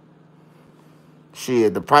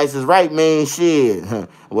 Shit, the price is right, man. Shit,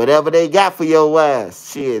 whatever they got for your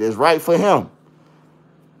ass, shit, it's right for him.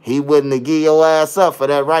 He wouldn't have give your ass up for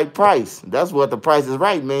that right price. That's what the price is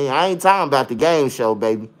right, man. I ain't talking about the game show,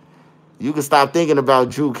 baby. You can stop thinking about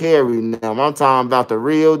Drew Carey now. I'm talking about the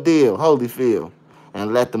real deal, Holyfield.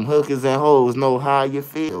 And let them hookers and hoes know how you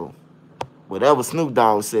feel. Whatever Snoop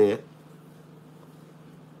Dogg said.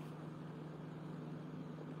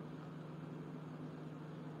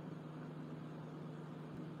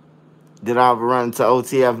 Did I ever run into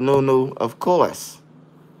OTF Nunu? Of course.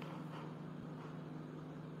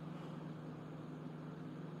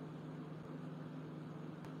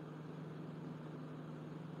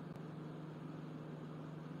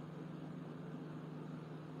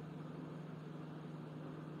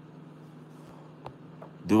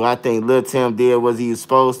 Do I think Lil Tim did what he was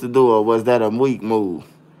supposed to do, or was that a weak move?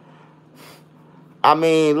 I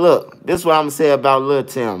mean, look, this is what I'm going to say about Lil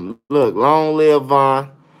Tim. Look, long live Von.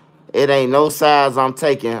 It ain't no sides I'm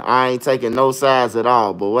taking. I ain't taking no sides at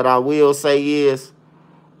all. But what I will say is,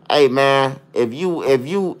 hey, man,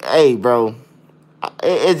 hey, bro,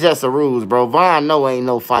 it's just a ruse, bro. Von no ain't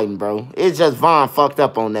no fighting, bro. It's just Von fucked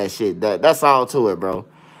up on that shit. That's all to it, bro.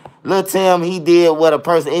 Lil Tim, he did what a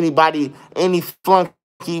person, any flunky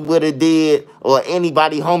would have did, or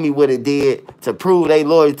anybody homie would have did to prove their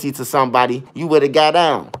loyalty to somebody. You would have got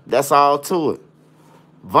down. That's all to it.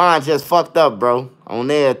 Von just fucked up, bro,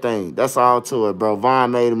 on everything. That's all to it, bro.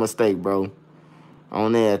 Von made a mistake, bro,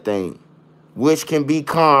 on everything. Which can be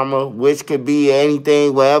karma, which could be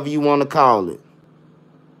anything, whatever you want to call it.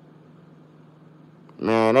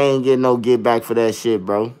 Man, they ain't getting no get back for that shit,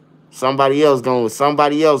 bro. Somebody else,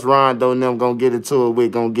 Rondo and them gonna get into it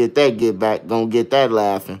with, gonna get that get back, gonna get that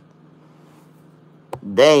laughing.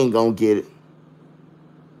 They ain't gonna get it.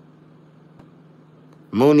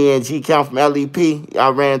 Mooney and G Count from LEP, I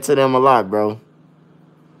ran into them a lot, bro.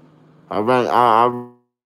 I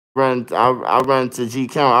run to G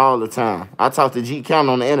Count all the time. I talk to G Count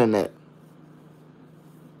on the internet.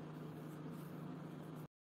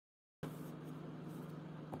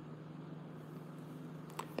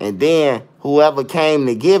 And then whoever came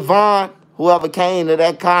to get Von, whoever came to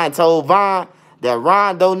that car and told Von that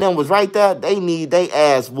Rondo and them was right there, they need they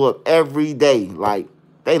ass whooped every day. Like,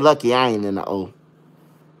 they lucky I ain't in the O.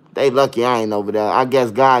 They lucky I ain't over there. I guess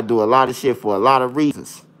God do a lot of shit for a lot of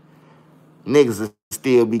reasons. Niggas will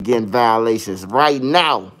still be getting violations right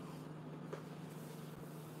now.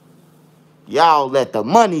 Y'all let the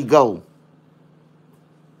money go.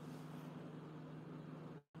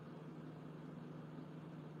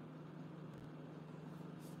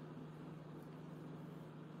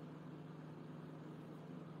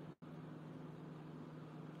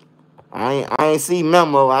 I ain't see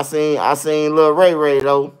Memo. I seen Lil Ray Ray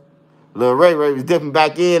though. Lil Ray Ray was dipping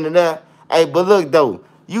back in and there. Hey, but look though,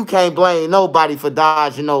 you can't blame nobody for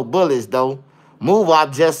dodging no bullets though.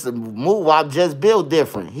 Move-Wop just built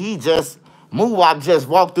different. Move-Wop just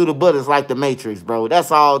walked through the bullets like the Matrix, bro.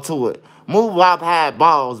 That's all to it. Move-Wop had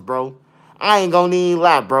balls, bro. I ain't gonna even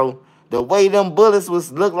lie, bro. The way them bullets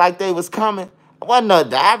looked like they was coming,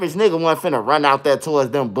 the average nigga wasn't finna run out there towards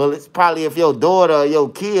them bullets. Probably if your daughter or your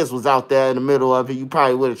kids was out there in the middle of it, you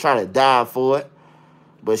probably would have tried to die for it.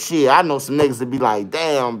 But shit, I know some niggas that be like,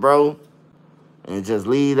 damn, bro. And just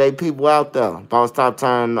leave they people out there. Boss Top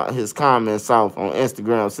turning his comments off on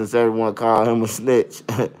Instagram since everyone called him a snitch.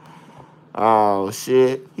 Oh,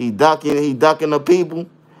 shit. He ducking the people.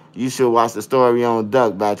 You should watch the story on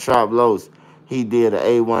Duck by Trop Los. He did an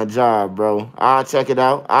A1 job, bro. I'll check it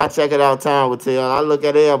out. Time will tell. I look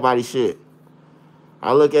at everybody's shit.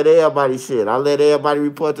 I let everybody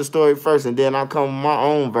report the story first, and then I come with my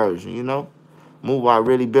own version, you know? Move-Wop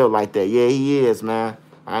really built like that. Yeah, he is, man.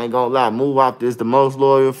 I ain't gonna lie. Move-Wop is the most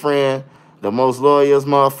loyal friend, the most loyalest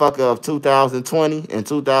motherfucker of 2020 and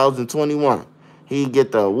 2021. He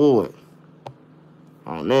get the award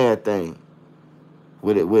on everything.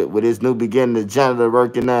 With his new beginning, the janitor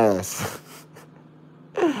working ass.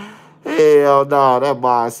 Hell no, that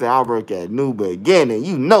boy said I work at New Beginning.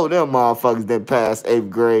 You know them motherfuckers that passed 8th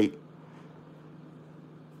grade.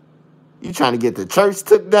 You trying to get the church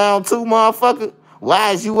took down too, motherfucker?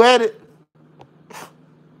 Why is you at it?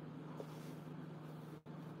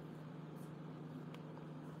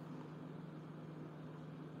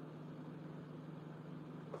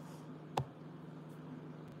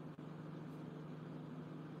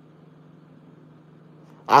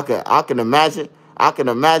 I can imagine. I can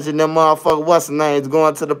imagine them motherfucker what's the names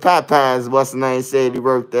going to the Popeyes. What's the name said he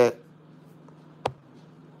worked at.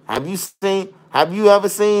 Have you ever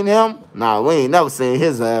seen him? Nah, we ain't never seen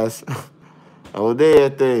his ass. Oh, there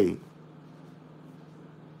thing.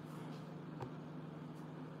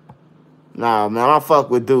 Nah, man, I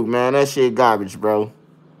fuck with Duke, man. That shit garbage, bro.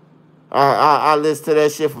 I listened to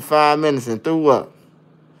that shit for 5 minutes and threw up.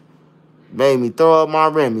 Made me throw up my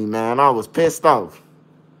Remy, man. I was pissed off.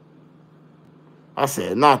 I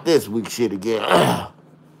said, not this weak shit again.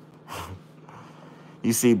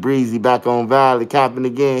 You see Breezy back on Violet capping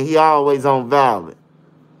again. He always on Violet.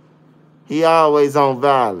 He always on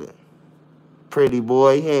Violet. Pretty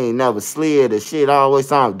boy. He ain't never slid or shit.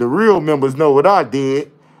 Always on. The real members know what I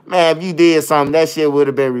did. Man, if you did something, that shit would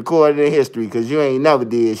have been recorded in history because you ain't never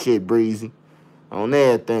did shit, Breezy. On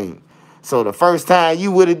everything. So the first time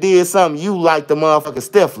you would have did something, you like the motherfucking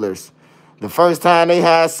Stiflers. The first time they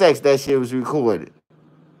had sex, that shit was recorded.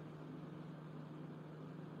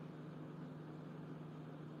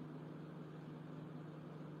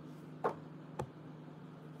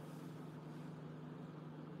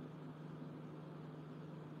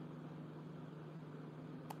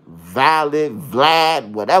 Valid, Vlad,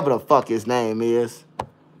 whatever the fuck his name is.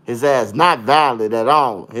 His ass not valid at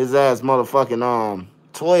all. His ass motherfucking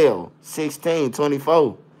 12, 16,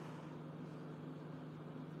 24.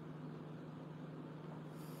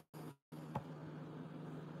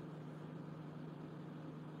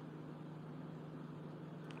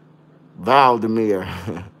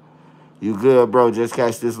 Valdemir. You good, bro? Just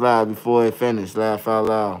catch this live before it finished. Laugh out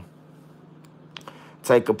loud.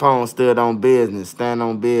 Take Capone stood on business. Stand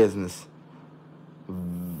on business.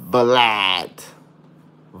 Vlad.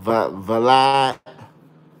 Vlad.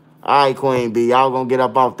 All right, Queen B. Y'all gonna get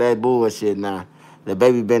up off that bullshit now. The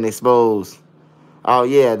baby been exposed. Oh,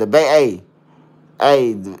 yeah. The baby,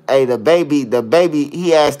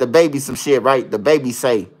 he asked the baby some shit, right? The baby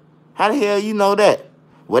say, how the hell you know that?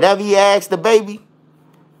 Whatever he asked the baby,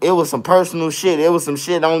 it was some personal shit. It was some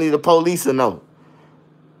shit only the police will know.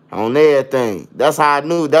 On everything. That's how I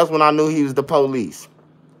knew. That's when I knew he was the police.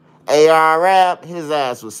 AR Rap, his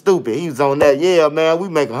ass was stupid. He was on that, yeah, man, we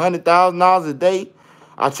make $100,000 a day.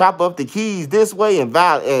 I chop up the keys this way, and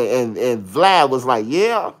Vlad was like,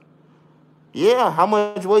 yeah, how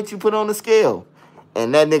much weight you put on the scale?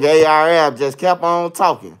 And that nigga AR Rap just kept on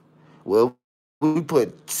talking. Well, we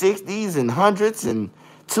put 60s and 100s and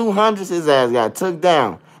 200s. His ass got took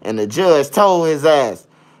down. And the judge told his ass,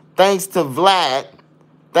 thanks to Vlad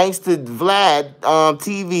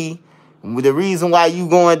TV, the reason why you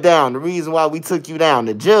going down, the reason why we took you down,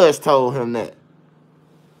 the judge told him that.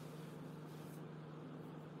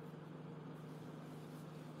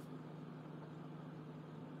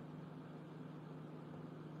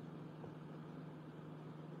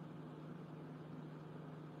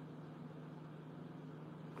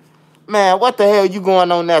 Man, what the hell you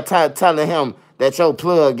going on there telling him that your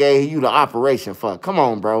plug gave you the operation for? Come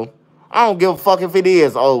on, bro. I don't give a fuck if it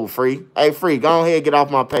is old, Free. Hey, Free, go ahead and get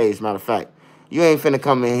off my page, matter of fact. You ain't finna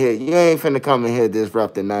come in here. You ain't finna come in here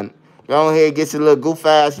disrupting nothing. Go ahead and get your little goof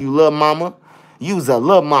ass, you little mama. You's a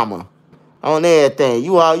little mama. On everything.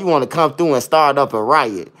 You want to come through and start up a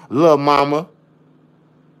riot. Little mama.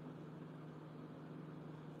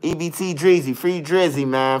 EBT Drizzy. Free Drizzy,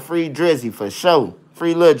 man. Free Drizzy for sure.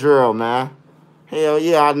 Free Lil Drill, man. Hell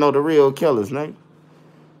yeah, I know the real killers, nigga.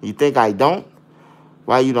 You think I don't?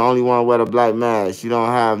 Why you the only one with a black mask? You don't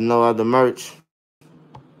have no other merch?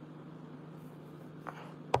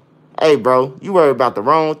 Hey, bro, you worry about the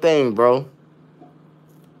wrong thing, bro.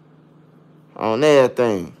 On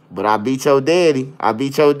everything. But I beat your daddy. I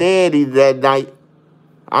beat your daddy that night.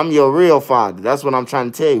 I'm your real father. That's what I'm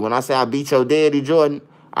trying to tell you. When I say I beat your daddy, Jordan,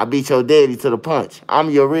 I beat your daddy to the punch. I'm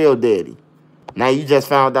your real daddy. Now you just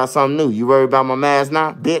found out something new. You worry about my mask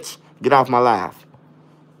now? Bitch, get off my life.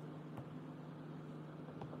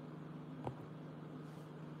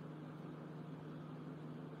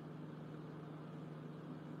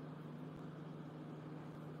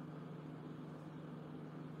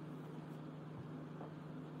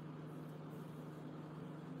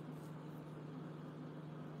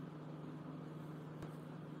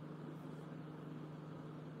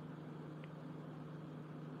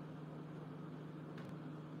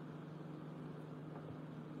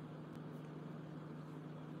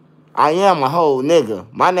 I am a whole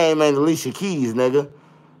nigga. My name ain't Alicia Keys, nigga.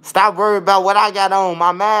 Stop worrying about what I got on,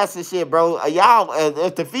 my mask and shit, bro. Y'all,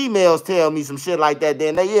 if the females tell me some shit like that,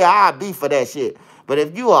 then I'll be for that shit. But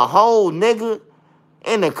if you a whole nigga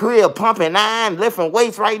in the crib pumping iron, lifting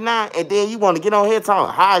weights right now, and then you want to get on here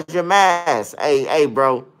talking, how's your mask? Hey,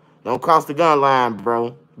 bro, don't cross the gun line,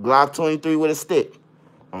 bro. Glock 23 with a stick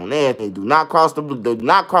on everything. Do not cross the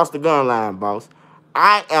gun line, boss.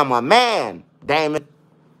 I am a man, Damon.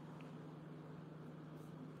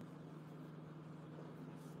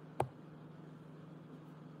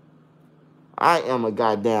 I am a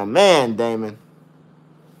goddamn man, Damon.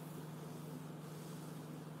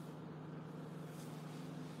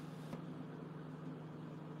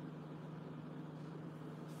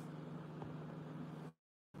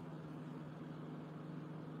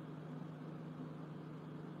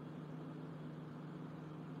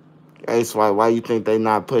 Hey, Swipe, why you think they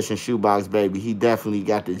not pushing Shoebox Baby? He definitely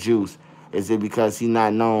got the juice. Is it because he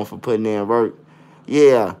not known for putting in work?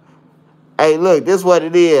 Yeah. Hey, look, this what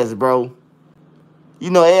it is, bro. You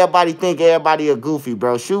know, everybody think everybody a goofy,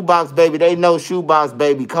 bro. Shoebox Baby, they know Shoebox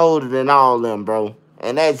Baby colder than all them, bro.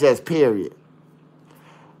 And that's just period.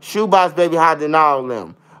 Shoebox Baby hotter than all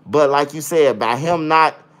them. But like you said, by him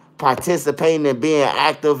not participating and being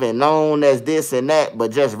active and known as this and that, but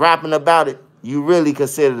just rapping about it, you really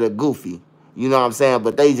consider it goofy. You know what I'm saying?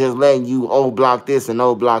 But they just letting you block this and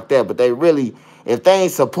block that. But they really, if they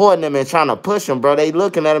ain't supporting them and trying to push them, bro, they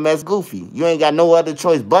looking at them as goofy. You ain't got no other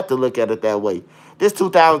choice but to look at it that way. This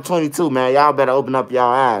 2022, man, y'all better open up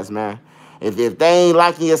y'all eyes, man. If they ain't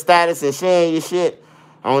liking your status and sharing your shit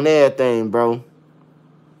on everything, bro,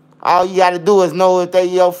 all you got to do is know if they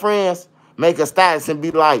your friends, make a status and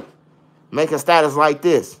be like, make a status like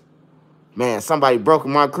this. Man, somebody broke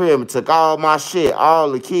in my crib and took all my shit,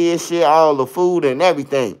 all the kids' shit, all the food and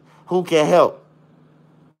everything. Who can help?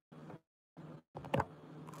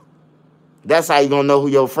 That's how you going to know who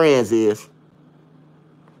your friends is.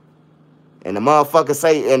 And the motherfucker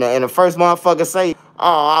say, and the first motherfucker say,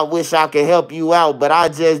 oh, I wish I could help you out, but I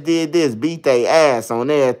just did this. Beat they ass on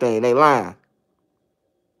everything. They lying.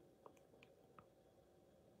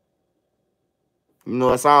 You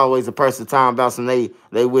know, it's always a person talking about some they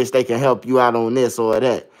wish they can help you out on this or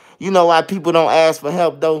that. You know why people don't ask for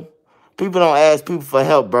help, though? People don't ask people for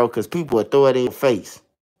help, bro, because people will throw it in your face.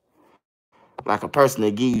 Like a person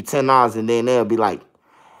that give you $10 and then they'll be like,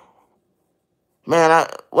 man,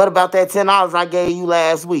 what about that $10 I gave you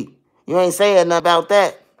last week? You ain't saying nothing about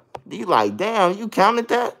that. You like, damn, you counted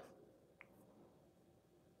that?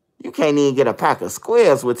 You can't even get a pack of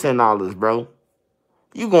squares with $10, bro.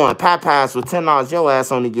 You going Popeyes with $10, your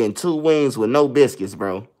ass only getting 2 wings with no biscuits,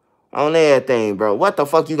 bro. On everything, bro. What the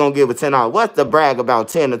fuck you gonna give with $10? What's the brag about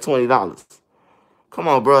 $10 to $20? Come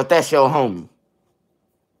on, bro. If that's your homie.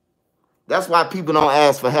 That's why people don't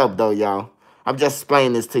ask for help, though, y'all. I'm just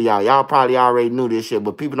explaining this to y'all. Y'all probably already knew this shit,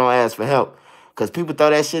 but people don't ask for help because people throw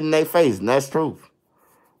that shit in their face, and that's truth.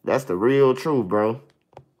 That's the real truth, bro.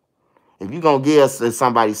 If you gonna give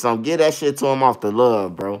somebody something, give that shit to them off the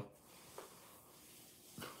love, bro.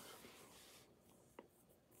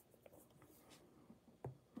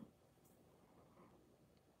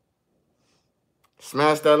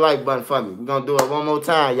 Smash that like button for me. We're going to do it one more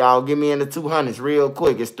time, y'all. Give me in the 200s real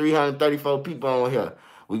quick. It's 334 people on here.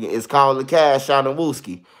 It's called the Cash Out and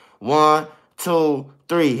Wooski. 1, 2,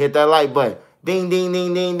 3. Hit that like button. Ding, ding,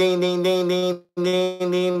 ding, ding, ding, ding, ding, ding,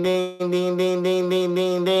 ding, ding, ding, ding, ding, ding, ding,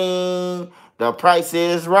 ding, ding. The price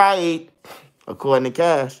is right, according to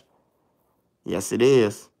Cash. Yes, it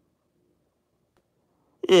is.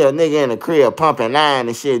 Yeah, nigga in the crib pumping iron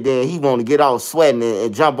and shit. Then he want to get all sweating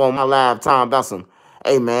and jump on my live time about some,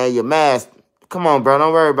 hey, man, your mask. Come on, bro.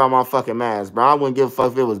 Don't worry about my fucking mask, bro. I wouldn't give a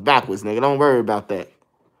fuck if it was backwards, nigga. Don't worry about that.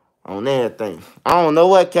 On everything. I don't know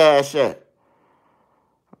what Cash at.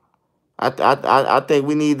 I think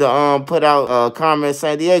we need to put out Carmen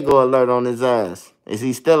Sandiego alert on his ass. Is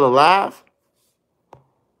he still alive?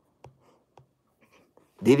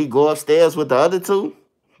 Did he go upstairs with the other two?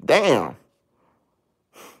 Damn.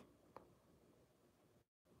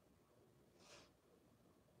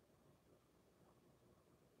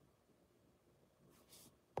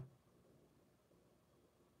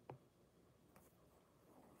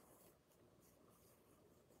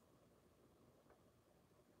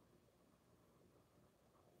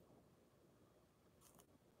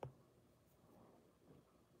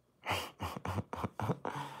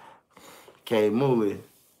 Okay, move it.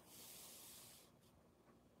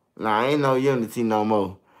 Nah, ain't no unity no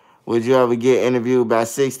more. Would you ever get interviewed by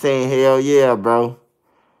 16? Hell yeah, bro.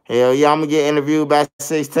 Hell yeah, I'm going to get interviewed by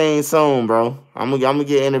 16 soon, bro. I'm gonna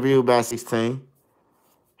get interviewed by 16.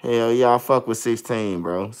 Hell yeah, I fuck with 16,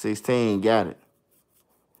 bro. 16 got it.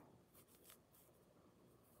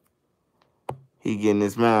 He getting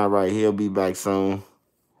his mind right. He'll be back soon.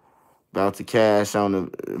 About to cash on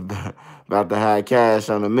the about to have cash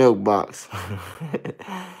on the milk box.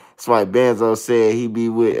 That's why Benzo said he be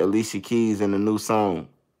with Alicia Keys in the new song.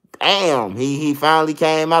 Damn, he finally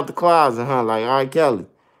came out the closet, huh? Like R. Kelly.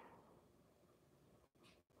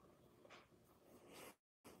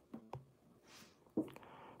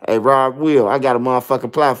 Hey, Rob Will, I got a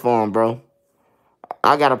motherfucking platform, bro.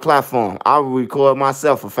 I got a platform. I will record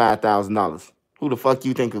myself for $5,000. Who the fuck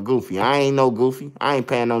you think of Goofy? I ain't no Goofy. I ain't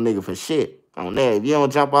paying no nigga for shit. On that, if you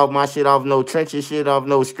don't jump off my shit, off no trenches shit, off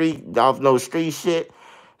no street shit,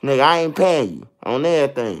 nigga, I ain't paying you on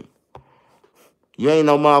everything. You ain't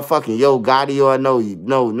no motherfucking Yo Gotti or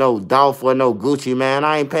no Dolph or no Gucci, man.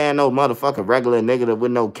 I ain't paying no motherfucking regular nigga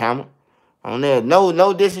with no camera. On there,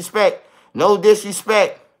 no disrespect, no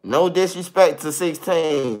disrespect to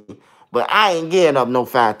 16, but I ain't getting up no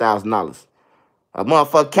 $5,000. A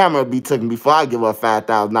motherfucking camera be taken before I give up $5,000,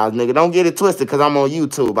 nigga. Don't get it twisted, cause I'm on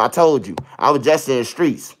YouTube. I told you, I was just in the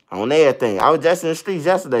streets on everything. I was just in the streets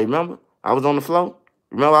yesterday. Remember, I was on the floor.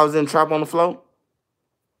 Remember, I was in the trap on the floor.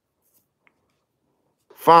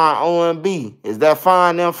 Fine OMB. Is that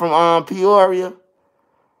fine them from Peoria?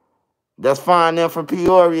 That's fine them from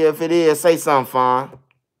Peoria. If it is, say something, fine.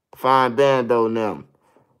 Fine Bando them.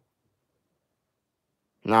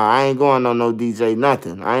 Nah, I ain't going on no DJ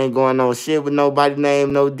nothing. I ain't going on shit with nobody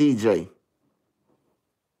named no DJ.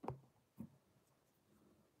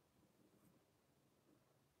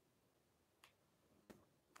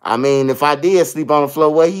 I mean, if I did sleep on the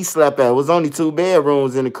floor, where he slept at? It was only 2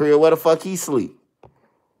 bedrooms in the crib. Where the fuck he sleep?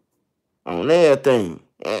 On everything.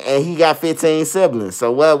 And he got 15 siblings.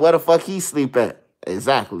 So where the fuck he sleep at?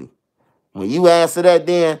 Exactly. When you answer that,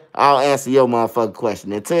 then I'll answer your motherfucking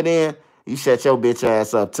question. Until then, you shut your bitch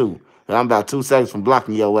ass up too. I'm about 2 seconds from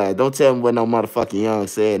blocking your ass. Don't tell me what no motherfucking Young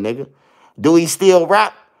said, nigga. Do he still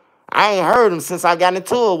rap? I ain't heard him since I got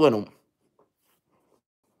into it with him.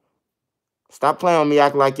 Stop playing with me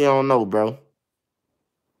acting like you don't know, bro.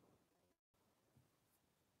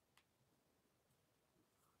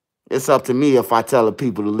 It's up to me if I tell the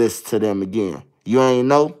people to listen to them again. You ain't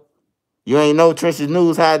know? You ain't know Trenches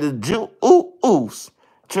News had the ju-ooh-oohs.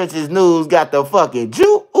 Trenches News got the fucking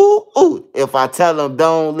ju-ooh-ooh. If I tell them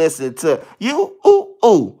don't listen to you,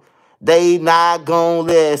 ooh-ooh, they not gonna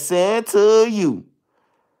listen to you.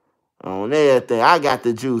 On everything. I got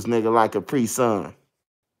the juice, nigga, like a pre-sun.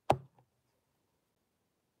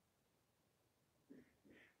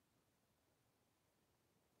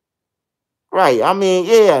 Right. I mean,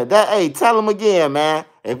 yeah, hey, tell them again, man.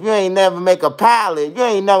 If you ain't never make a pilot, you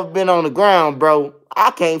ain't never been on the ground, bro.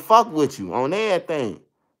 I can't fuck with you on everything.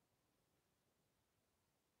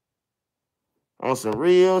 On some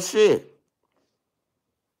real shit.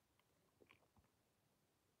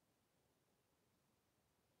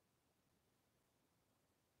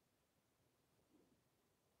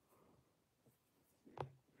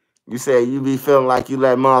 You said you be feeling like you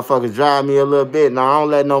let motherfuckers drive me a little bit. No, I don't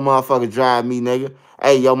let no motherfucker drive me, nigga.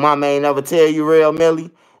 Hey, your mama ain't never tell you real, Millie.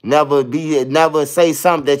 Never say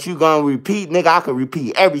something that you gonna repeat, nigga. I can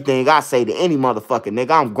repeat everything I say to any motherfucker,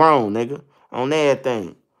 nigga. I'm grown, nigga. On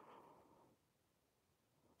everything.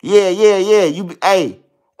 Yeah.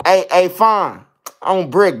 Hey, fine. On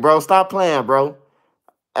brick, bro. Stop playing, bro.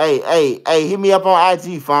 Hey, hit me up on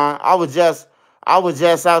IG, fine. I was just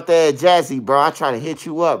out there at Jazzy, bro. I try to hit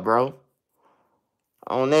you up, bro.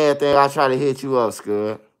 On everything, I try to hit you up,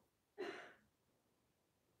 Scud.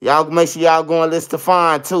 Y'all make sure y'all go and listen to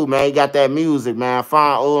Fine too, man. He got that music, man.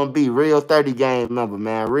 Fine OMB, real 30 game member,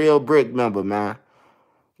 man. Real brick member, man.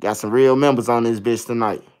 Got some real members on this bitch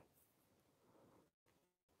tonight.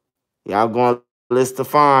 Y'all going to listen to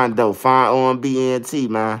Fine though. Fine OMB NT,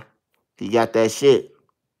 man. He got that shit.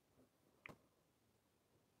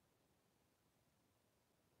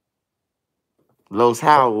 Los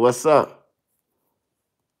Howard, what's up?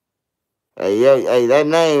 Hey, that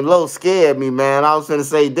name Lo scared me, man. I was finna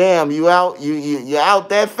say, damn, you out? You out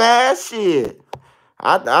that fast? Shit.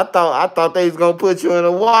 I thought they was gonna put you in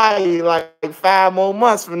Hawaii like 5 more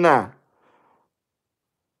months from now.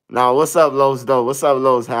 Now, what's up, Los though? What's up,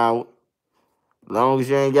 Los Howard? Long as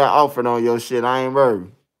you ain't got offered on your shit, I ain't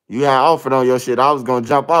worried. You had offered on your shit, I was gonna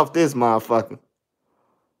jump off this motherfucker.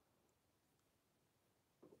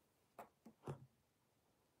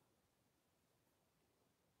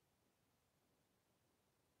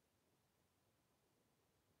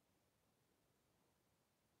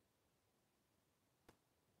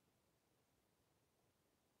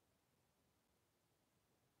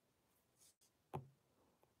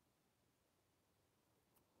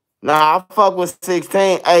 Nah, I fuck with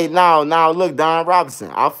 16. Hey, no, look, Don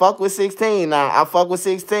Robinson. I fuck with 16 now. I fuck with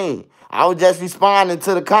 16. I was just responding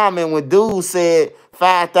to the comment when dude said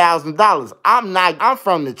 $5,000. I'm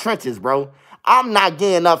from the trenches, bro. I'm not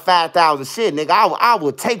getting up 5,000 shit, nigga. I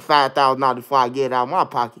will take $5,000 before I get it out of my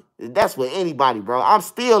pocket. That's with anybody, bro. I'm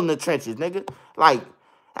still in the trenches, nigga. Like,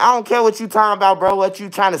 I don't care what you talking about, bro, what you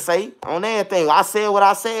trying to say on anything. I said what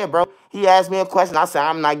I said, bro. He asked me a question. I said,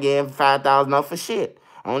 I'm not getting 5,000 up for shit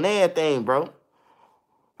on everything, bro.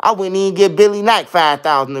 I wouldn't even get Billy Knack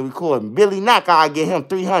 5,000 to record me. Billy Knack, I'll get him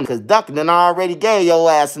 300 because Duck done already gave your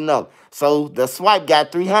ass enough. So the swipe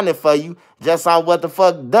got 300 for you, just like what the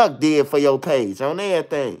fuck Duck did for your page on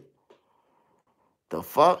everything. The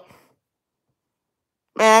fuck?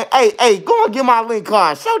 Man, hey, go and get my link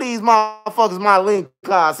card. Show these motherfuckers my link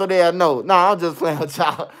card so they'll know. No, I'm just playing with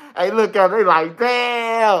y'all. Hey, look at them. They like,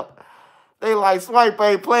 damn. They like, Swipe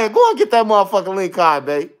ain't playing. Go and get that motherfucking link card,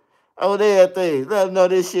 babe. Oh, there things. Let them know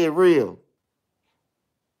this shit real.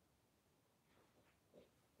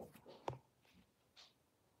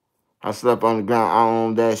 I slept on the ground. I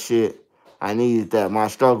own that shit. I needed that. My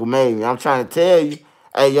struggle made me. I'm trying to tell you.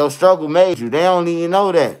 Hey, your struggle made you. They don't even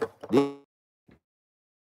know that.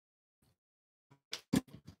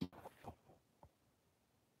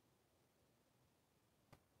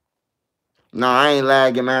 No, I ain't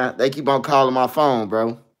lagging, man. They keep on calling my phone,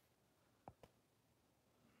 bro.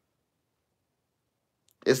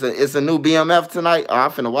 It's a new BMF tonight. Oh,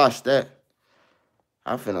 I'm finna watch that.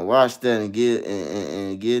 I'm finna watch that and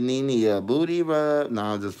get Nene a booty rub. No,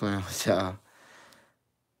 I'm just playing with y'all.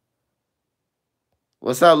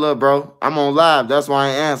 What's up, little bro? I'm on live. That's why I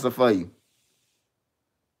ain't answer for you.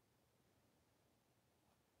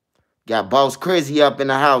 Got Boss Crizzy up in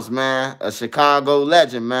the house, man. A Chicago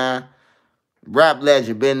legend, man. Rap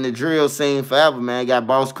legend. Been in the drill scene forever, man. Got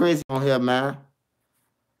Boss Crizzy on here, man.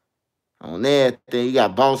 On everything. You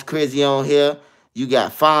got Boss Crizzy on here. You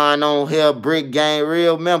got Fine on here. Brick Gang.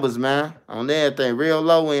 Real members, man. On everything. Real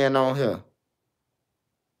low end on here.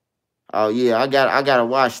 Oh, yeah. I gotta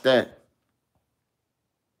watch that.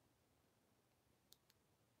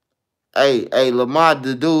 Hey, Lamar,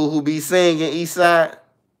 the dude who be singing Eastside.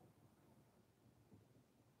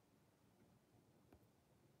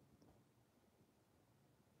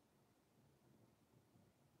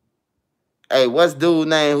 Hey, what's dude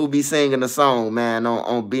name who be singing the song, man,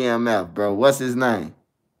 on BMF, bro? What's his name?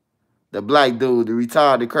 The black dude, the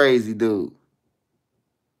retarded crazy dude.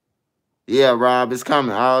 Yeah, Rob, it's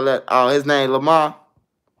coming. All that. Oh, his name Lamar.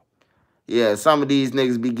 Yeah, some of these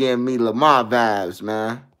niggas be giving me Lamar vibes,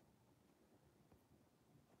 man.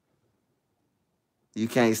 You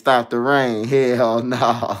can't stop the rain. Hell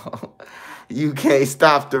no. You can't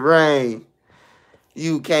stop the rain.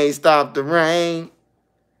 You can't stop the rain.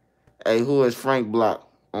 Hey, who is Frank Block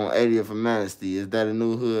on 80th and Manistee? Is that a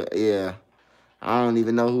new hood? Yeah. I don't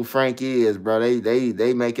even know who Frank is, bro.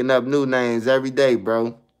 They making up new names every day,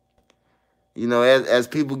 bro. You know, as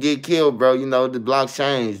people get killed, bro, you know, the blocks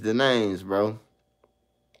change the names, bro.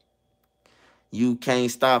 You can't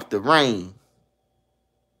stop the rain.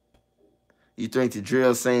 You think the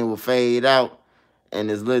drill scene will fade out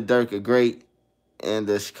and is Lil Durk a great in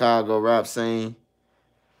the Chicago rap scene?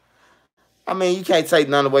 I mean, you can't take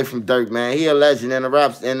none away from Durk, man. He a legend in the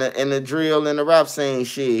rap, in the drill, in the rap scene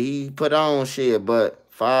shit. He put on shit, but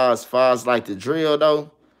far as like the drill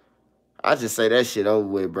though, I just say that shit over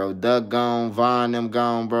with, bro. Duck gone, Von them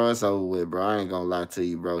gone, bro. It's over with, bro. I ain't gonna lie to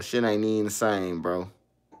you, bro. Shit ain't even the same, bro.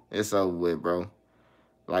 It's over with, bro.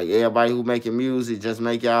 Like, everybody who making music, just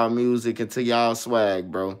make y'all music until y'all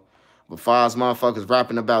swag, bro. But far as motherfuckers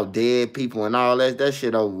rapping about dead people and all that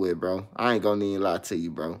shit over with, bro. I ain't gonna even lie to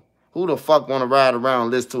you, bro. Who the fuck wanna ride around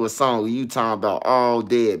and listen to a song where you talking about all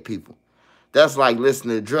dead people? That's like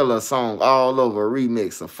listening to Driller song all over, a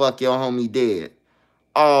remix of Fuck Your Homie Dead.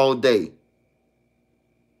 All day.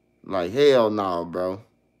 Like, hell no, bro.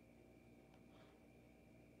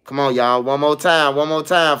 Come on, y'all. One more time. One more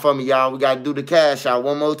time for me, y'all. We got to do the cash out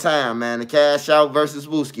one more time, man. The cash out versus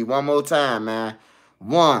Wooski. One more time, man.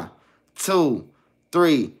 1, 2,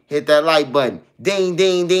 3. Hit that like button. Ding,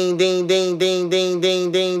 ding, ding, ding, ding, ding, ding,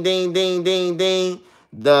 ding, ding, ding, ding, ding, ding.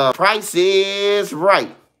 The price is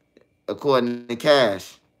right, according to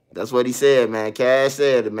Cash. That's what he said, man. Cash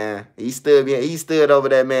said it, man. He stood over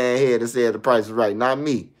that man's head and said the price was right, not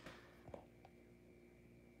me.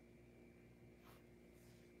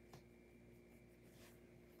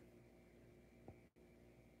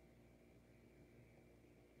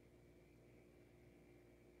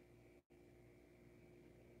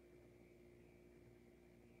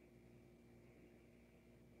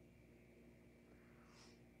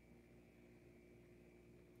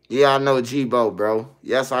 Yeah, I know G-Bo, bro.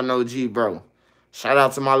 Yes, I know G-Bro. Shout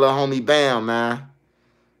out to my little homie Bam, man.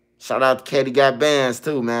 Shout out to Katie Got Bands,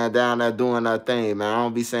 too, man, down there doing her thing, man. I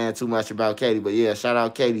don't be saying too much about Katie, but yeah, shout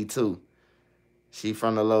out Katie, too. She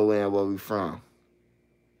from the low end where we from.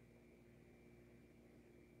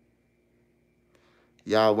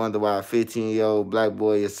 Y'all wonder why a 15-year-old black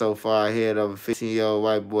boy is so far ahead of a 15-year-old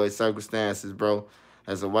white boy's circumstances, bro.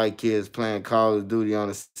 As a white kid is playing Call of Duty on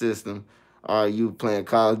the system, or you playing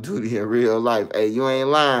Call of Duty in real life. Hey, you ain't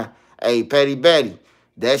lying. Hey, Petty Betty,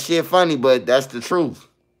 that shit funny, but that's the truth.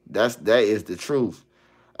 That is the truth.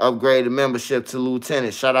 Upgraded membership to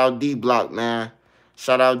lieutenant. Shout out D Block, man.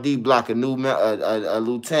 Shout out D Block, a new a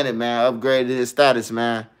lieutenant, man. Upgraded his status,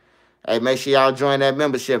 man. Hey, make sure y'all join that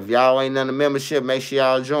membership. If y'all ain't in the membership, make sure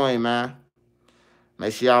y'all join, man.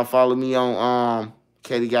 Make sure y'all follow me on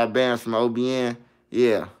Katie Got Bands from OBN.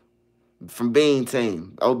 Yeah. From Bean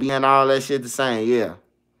Team. OBN, all that shit the same, yeah.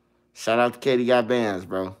 Shout out to Katie Got Bands,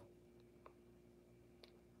 bro.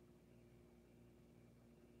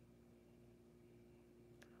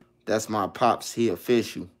 That's my pops. He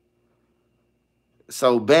official.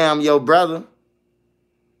 So, Bam, your brother,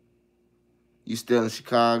 you still in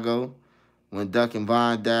Chicago. When Duck and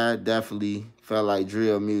Vaughn died, definitely felt like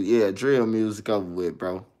drill music. Yeah, drill music over with,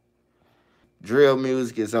 bro. Drill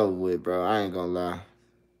music is over with, bro. I ain't gonna lie.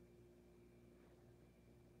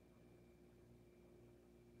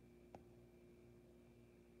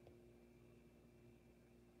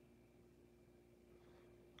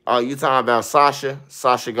 Oh, you talking about Sasha?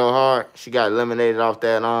 Sasha Go Hard. She got eliminated off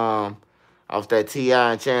that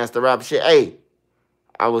T.I. and Chance the Rapper shit. Hey,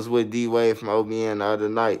 I was with D Wade from OBN the other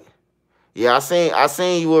night. Yeah, I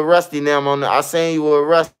seen you with Rusty now on the, I seen you with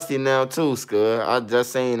Rusty now too, Scud. I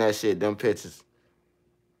just seen that shit, them pictures.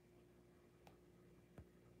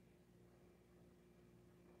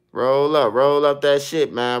 Roll up that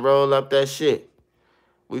shit, man. Roll up that shit.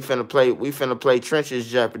 We finna play Trenches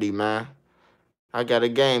Jeopardy, man. I got a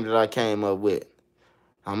game that I came up with.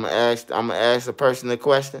 I'm gonna ask the person a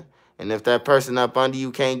question, and if that person up under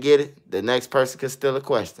you can't get it, the next person can steal a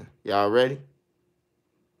question. Y'all ready?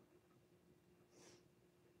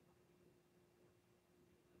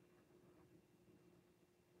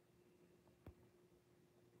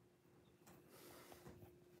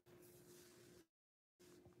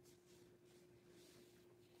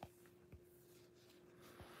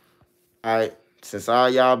 All right. Since all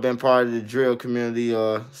y'all been part of the drill community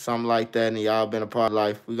or something like that, and y'all been a part of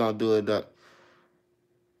life, we gonna do it up.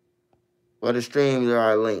 What the stream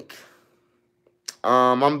yard link?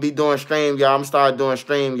 I'm gonna be doing stream y'all. I'm gonna start doing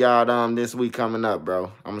stream yard this week coming up, bro.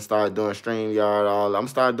 I'm gonna start doing stream yard I'm gonna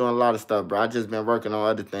start doing a lot of stuff, bro. I just been working on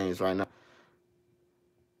other things right now.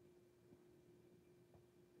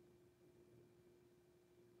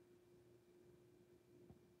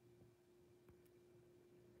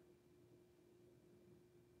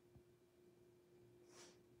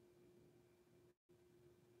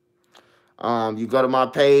 You go to my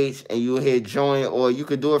page and you hit join, or you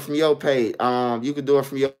could do it from your page. You could do it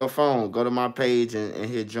from your phone. Go to my page and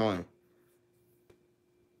hit join.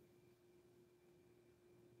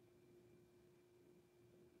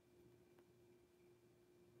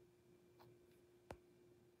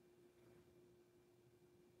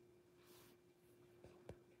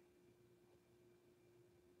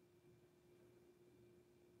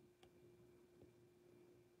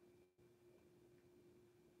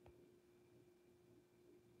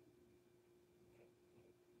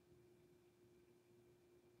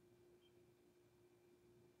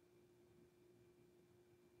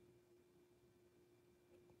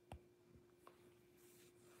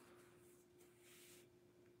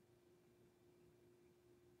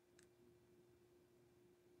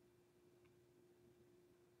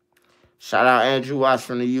 Shout out Andrew Watts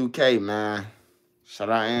from the UK, man. Shout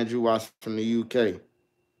out Andrew Watts from the UK.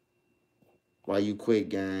 Why you quit,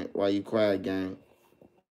 gang? Why you quiet, gang?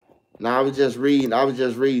 Now I was just reading. I was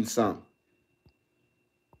just reading something.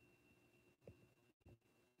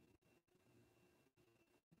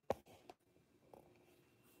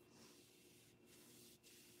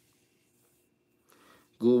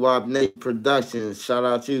 Guwap Nate Productions. Shout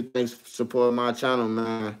out to you. Thanks for supporting my channel,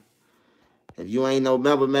 man. If you ain't no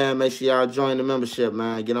member, man, make sure y'all join the membership,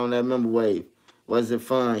 man. Get on that member wave. Was it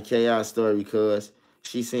fun? KI story, because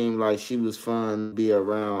she seemed like she was fun to be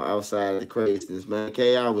around outside of the craziness, man.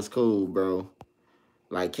 KI was cool, bro.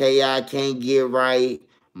 Like KI can't get right.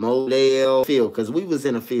 Model field, because we was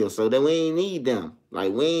in the field, so then we ain't need them.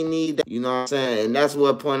 Like we ain't need that. You know what I'm saying? And that's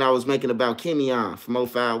what point I was making about Kimmy on from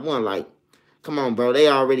 051. Like, come on, bro. They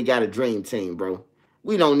already got a dream team, bro.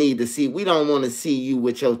 We don't need to see. We don't want to see you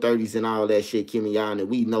with your 30s and all that shit, Kimian, and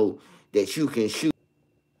we know that you can shoot.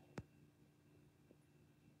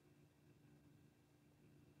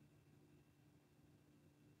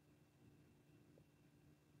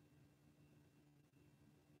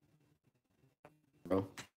 Bro.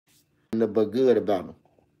 But good about him.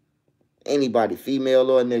 Anybody, female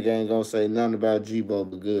or nigga, ain't gonna say nothing about G-Bo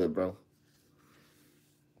but good, bro.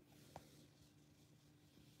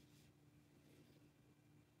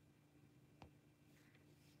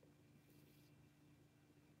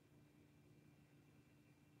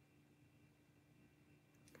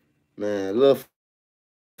 Man, look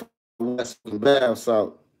West bath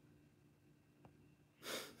salt.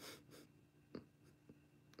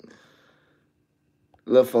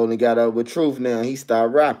 Lil Foley got up with Truth now. He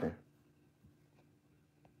started rapping.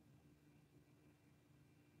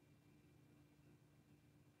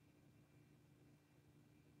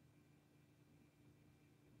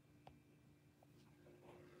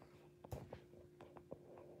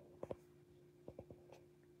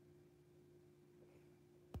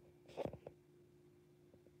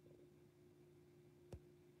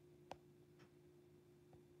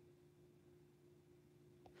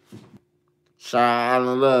 Shout out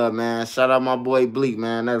Island Love, man. Shout out my boy Bleak,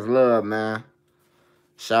 man. That's love, man.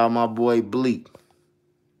 Shout out my boy Bleak.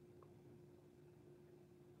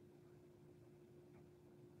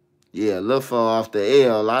 Yeah, Lil Fo off the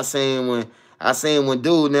L. I seen when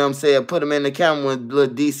dude them said put him in the camera when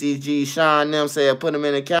little DCG Sean them said put him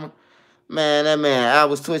in the camera. Man, that man, I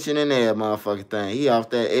was twitching in there, motherfucking thing. He off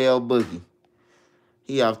that L boogie.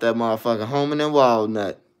 He off that motherfucking Homan and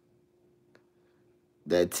Walnut.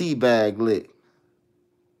 That T-bag lick.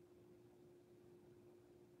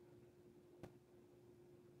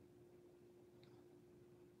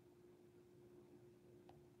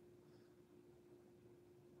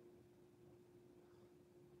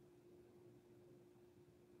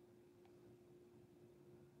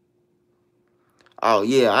 Oh,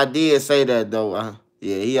 yeah, I did say that, though.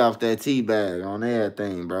 Yeah, he off that T-bag on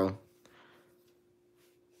everything, bro.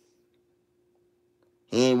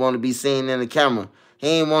 He ain't want to be seen in the camera. He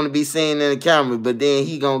ain't want to be seen in the camera, but then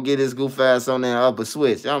he gonna get his goof ass on that upper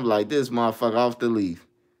switch. I'm like, this motherfucker off the leaf.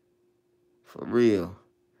 For real.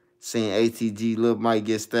 Seeing ATG Lil Mike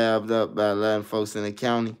get stabbed up by 11 folks in the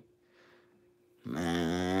county.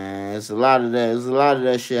 Man, it's a lot of that. There's a lot of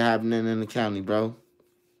that shit happening in the county, bro.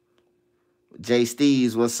 Jay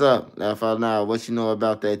Steves, what's up? Laugh out now. What you know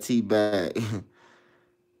about that T-bag?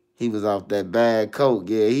 He was off that bad coke.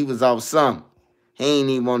 Yeah, he was off something. He ain't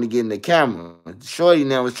even want to get in the camera. Shorty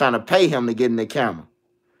now was trying to pay him to get in the camera.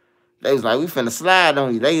 They was like, we finna slide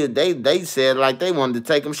on you. They said like they wanted to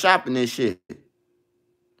take him shopping and shit.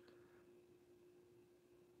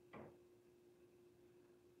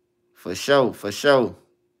 For sure, for sure.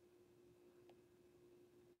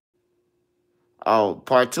 Oh,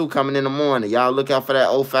 part 2 coming in the morning. Y'all look out for that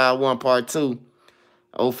 051 part 2.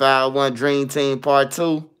 051 Dream Team part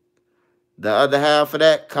 2. The other half of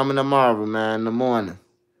that coming tomorrow, man, in the morning.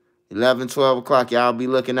 11, 12 o'clock. Y'all be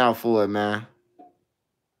looking out for it, man.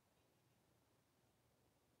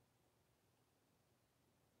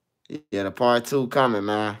 Yeah, the part 2 coming,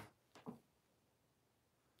 man.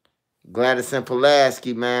 Gladys and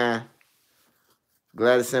Pulaski, man.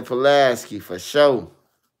 Gladys and Pulaski, for sure.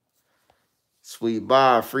 Sweet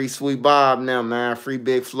Bob, free Sweet Bob now, man. Free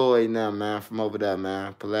Big Floyd now, man, from over there,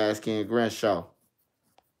 man. Pulaski and Crenshaw.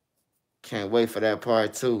 Can't wait for that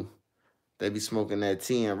part 2. They be smoking that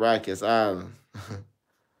tea in Rikers Island.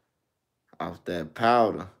 Off that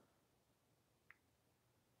powder.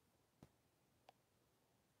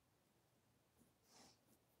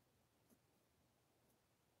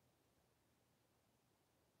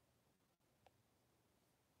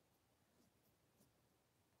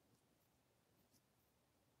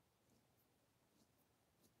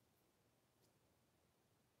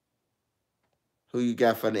 Who you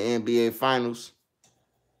got for the NBA Finals?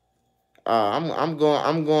 I'm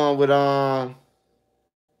going with I'm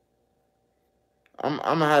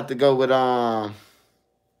gonna have to go with I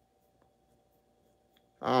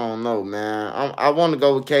don't know, man. I want to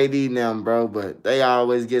go with KD now, bro, but they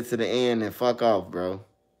always get to the end and fuck off, bro.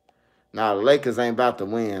 Nah, the Lakers ain't about to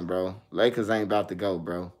win, bro. Lakers ain't about to go,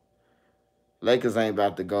 bro. Lakers ain't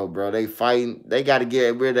about to go, bro. They fighting. They got to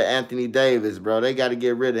get rid of Anthony Davis, bro. They got to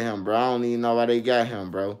get rid of him, bro. I don't even know why they got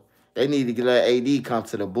him, bro. They need to let AD come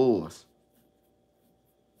to the Bulls.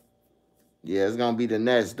 Yeah, it's going to be the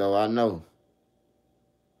Nets, though. I know.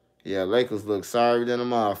 Yeah, Lakers look sorry than a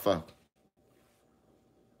motherfucker.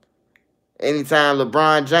 Anytime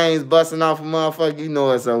LeBron James busting off a motherfucker, you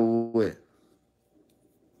know it's over with.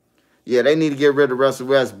 Yeah, they need to get rid of Russell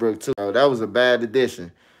Westbrook too, bro. That was a bad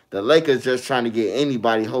addition. The Lakers just trying to get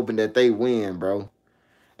anybody hoping that they win, bro.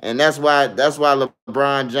 And that's why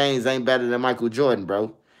LeBron James ain't better than Michael Jordan,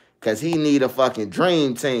 bro. Cause he need a fucking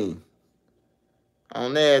dream team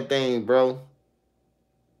on everything, bro.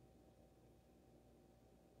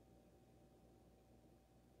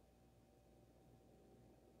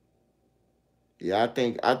 Yeah, I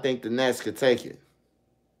think the Nets could take it.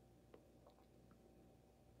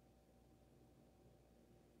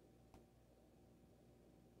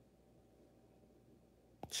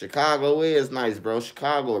 Chicago is nice, bro.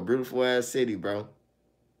 Chicago, a beautiful ass city, bro.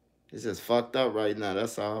 It's just fucked up right now.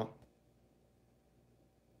 That's all.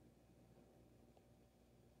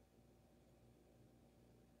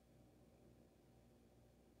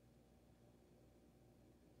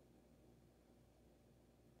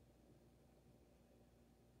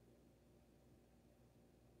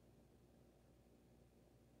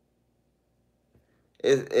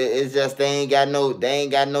 It's just they ain't got no depth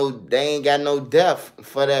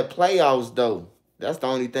for that playoffs though. That's the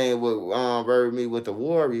only thing with worry me with the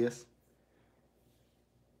Warriors.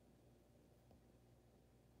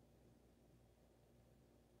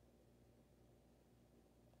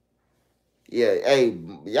 Yeah, hey,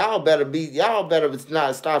 y'all better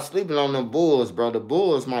not stop sleeping on them Bulls, bro. The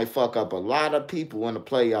Bulls might fuck up a lot of people in the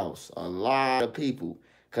playoffs. A lot of people.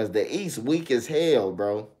 Cause the East weak as hell,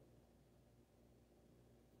 bro.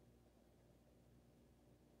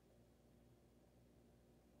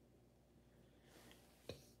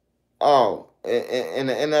 Oh, in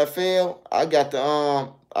the NFL, I got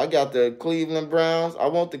the Cleveland Browns. I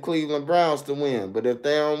want the Cleveland Browns to win, but if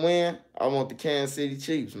they don't win, I want the Kansas City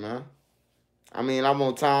Chiefs, man. I mean, I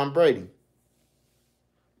want Tom Brady.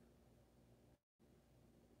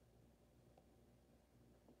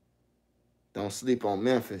 Don't sleep on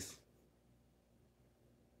Memphis.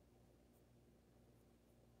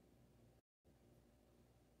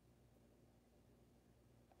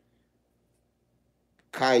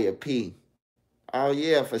 Kaya P. Oh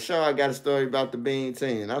yeah, for sure. I got a story about the Bean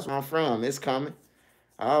team. That's where I'm from. It's coming.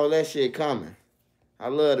 All that shit coming. I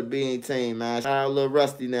love the Bean team, man. Shout out little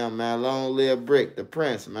Rusty now, man. Long live Brick, the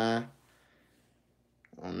Prince, man.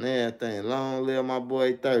 On everything. Long live my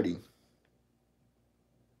boy 30.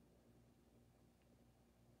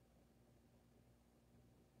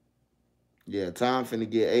 Yeah, Tom finna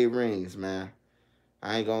get 8 rings, man.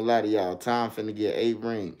 I ain't gonna lie to y'all. Tom finna get 8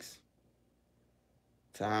 rings.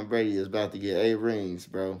 Tom Brady is about to get 8 rings,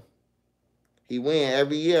 bro. He win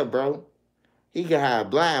every year, bro. He can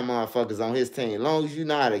have blind motherfuckers on his team. As long as you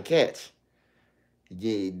know how to catch,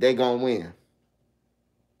 yeah, they gonna win.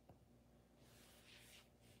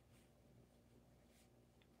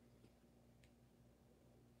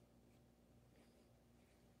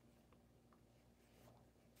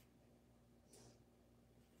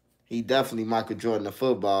 He definitely Michael Jordan of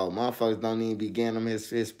football. Motherfuckers don't even be getting him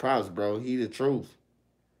his props, bro. He the truth.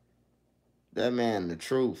 That man the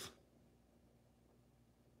truth.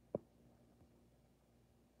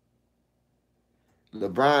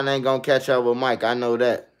 LeBron ain't gonna catch up with Mike. I know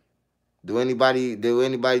that. Do anybody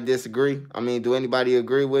disagree? I mean, do anybody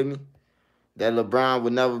agree with me that LeBron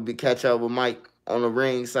would never be catch up with Mike on the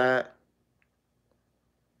ring side?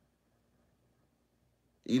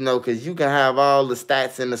 You know, cause you can have all the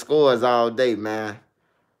stats and the scores all day, man.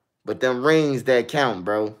 But them rings that count,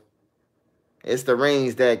 bro. It's the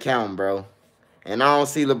rings that count, bro. And I don't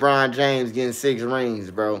see LeBron James getting 6 rings,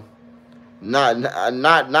 bro.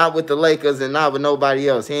 Not with the Lakers and not with nobody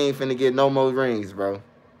else. He ain't finna get no more rings, bro.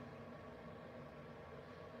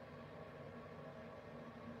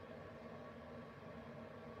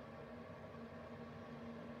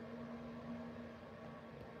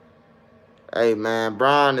 Hey man,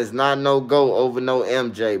 Bron is not no go over no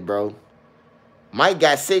MJ, bro. Mike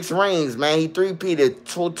got 6 rings, man. He three-peated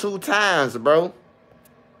two times, bro.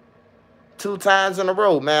 2 times in a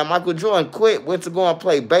row, man. Michael Jordan quit, went to go and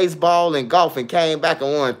play baseball and golf and came back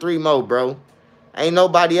and won 3 more, bro. Ain't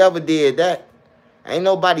nobody ever did that. Ain't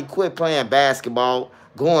nobody quit playing basketball,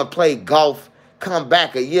 go and play golf, come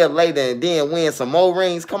back a year later and then win some more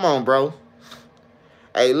rings. Come on, bro.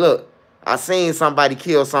 Hey, look, I seen somebody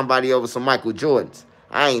kill somebody over some Michael Jordans.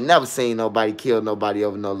 I ain't never seen nobody kill nobody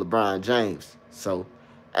over no LeBron James. So,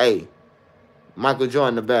 hey, Michael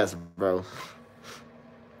Jordan the best, bro.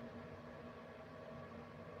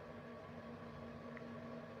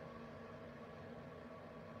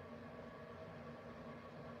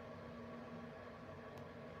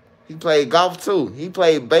 He played golf too. He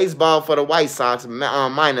played baseball for the White Sox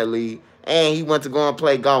minor league, and he went to go and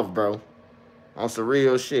play golf, bro. On some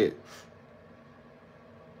real shit.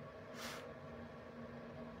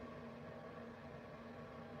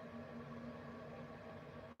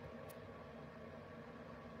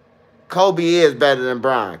 Kobe is better than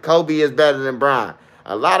Bron. Kobe is better than Bron.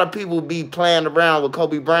 A lot of people be playing around with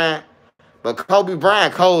Kobe Bryant, but Kobe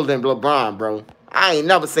Bryant cold than LeBron, bro. I ain't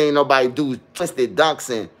never seen nobody do twisted dunks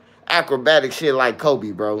and acrobatic shit like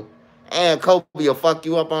Kobe, bro. And Kobe will fuck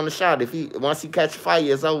you up on the shot if once he catch fire,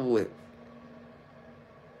 it's over with.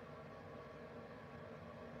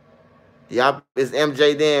 Y'all, it's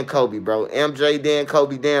MJ then Kobe, bro. MJ then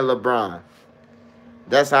Kobe then LeBron.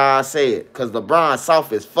 That's how I say it. Cause LeBron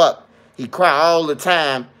soft as fuck. He cry all the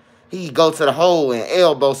time. He go to the hole and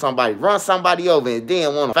elbow somebody, run somebody over, and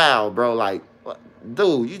then want to foul, bro. Like, what?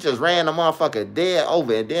 Dude, you just ran the motherfucker dead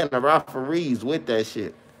over, and then the referees with that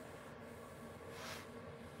shit.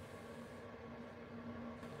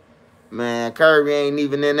 Man, Curry ain't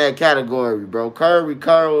even in that category, bro. Curry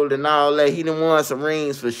curled and all that. He done won some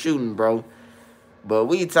rings for shooting, bro. But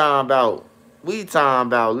we talking about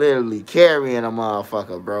literally carrying a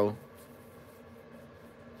motherfucker, bro.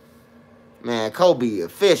 Man, Kobe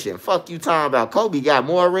efficient. Fuck you talking about. Kobe got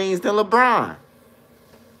more rings than LeBron.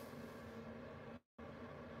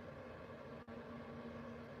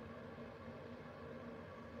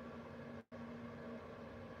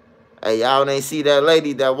 Hey, y'all ain't see that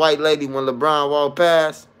lady, that white lady, when LeBron walked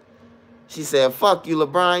past? She said, fuck you,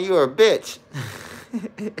 LeBron, you're a bitch.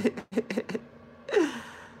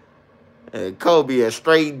 And Kobe, a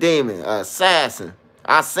straight demon, an assassin.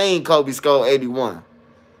 I seen Kobe score 81.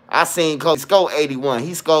 I seen Kobe score 81.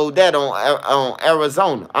 He scored that on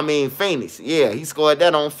Arizona. I mean, Phoenix. Yeah, he scored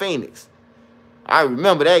that on Phoenix. I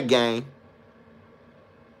remember that game.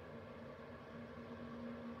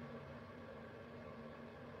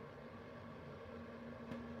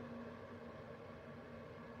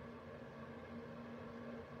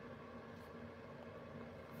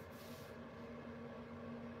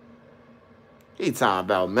 He talking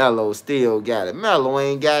about Melo still got it. Melo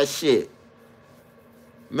ain't got shit.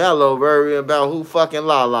 Melo worrying about who fucking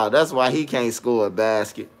La. That's why he can't score a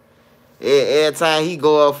basket. Every time he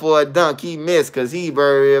go up for a dunk, he miss because he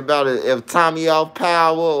worried about it if Tommy off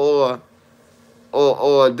power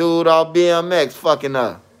or a dude off BMX fucking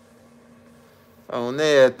up on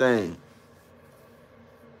everything.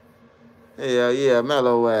 Yeah,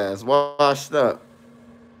 Melo ass washed up.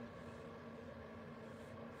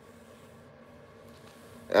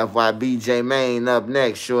 FYBJ Main up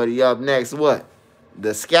next. Shorty up next. What?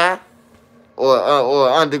 The Sky or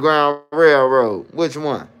Underground Railroad? Which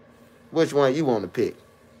one? Which one you want to pick?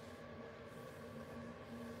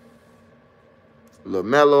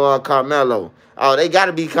 LaMelo or Carmelo? Oh, they got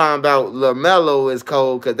to be talking about LaMelo is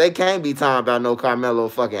cold because they can't be talking about no Carmelo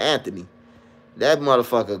fucking Anthony. That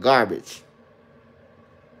motherfucker garbage.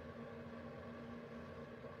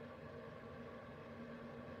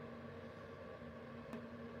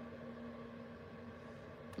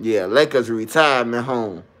 Yeah, Lakers retirement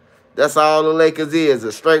home. That's all the Lakers is,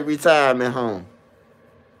 a straight retirement home.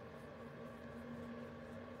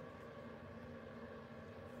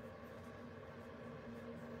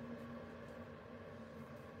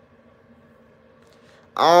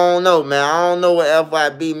 I don't know, man. I don't know what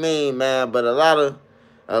FYB mean, man. But a lot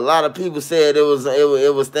of people said it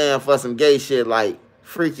was standing for some gay shit like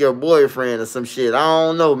freak your boyfriend or some shit. I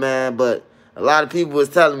don't know, man. But a lot of people was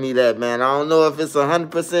telling me that, man. I don't know if it's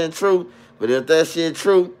 100% true, but if that shit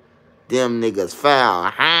true, them niggas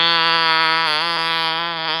foul.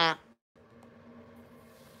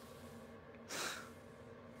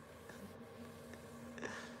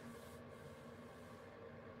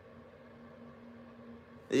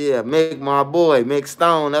 Yeah, Mick, my boy. Mick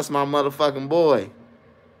Stone, that's my motherfucking boy.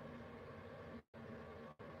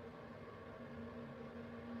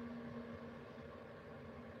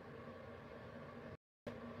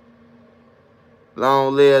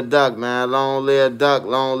 Long live Duck, man. Long live Duck.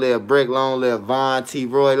 Long live Brick. Long live Von T.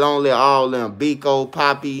 Roy. Long live all them. Biko,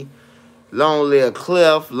 Poppy. Long live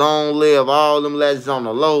Cliff. Long live all them legends on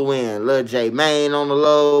the low end. Lil J Main on the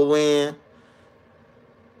low end.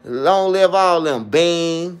 Long live all them.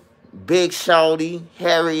 Bean, Big Shorty,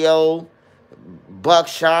 Harry O,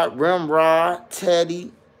 Buckshot, Rimrod,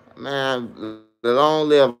 Teddy. Man, long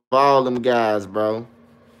live all them guys, bro.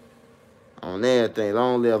 On everything.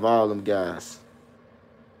 Long live all them guys.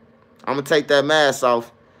 I'm going to take that mask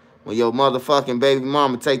off when your motherfucking baby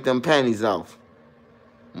mama take them panties off.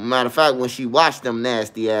 Matter of fact, when she washed them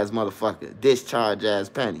nasty ass motherfucker, discharge ass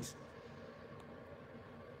panties.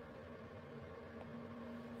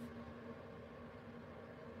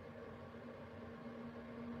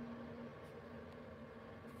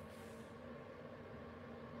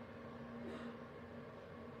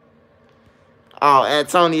 Oh,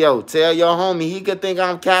 Antonio, tell your homie he could think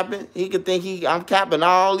I'm capping. He could think I'm capping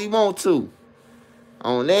all he want to.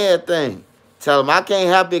 On everything. Tell them I can't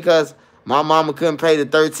help it because my mama couldn't pay the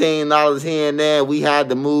 $13 here and there. We had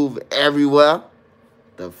to move everywhere.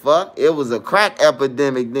 The fuck? It was a crack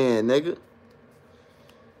epidemic then, nigga.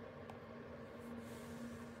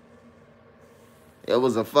 It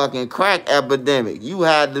was a fucking crack epidemic. You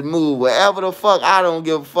had to move wherever the fuck. I don't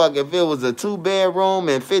give a fuck if it was a 2-bedroom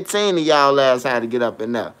and 15 of y'all ass had to get up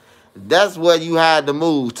in there. That's what you had to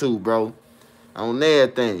move to, bro. On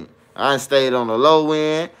everything. I stayed on the low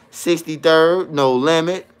end, 63rd, No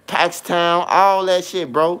Limit, Paxtown, all that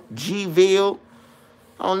shit, bro. G-Ville,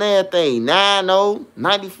 on everything. 90,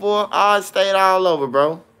 94, I stayed all over,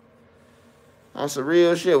 bro. On some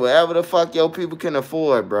real shit. Whatever the fuck your people can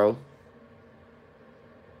afford, bro.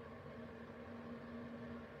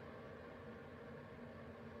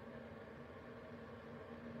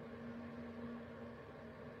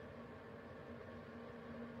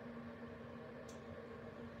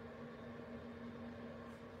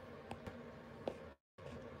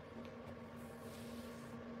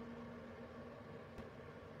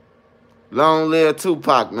 Long live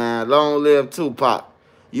Tupac, man. Long live Tupac.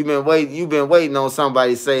 You been waiting on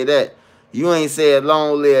somebody to say that. You ain't said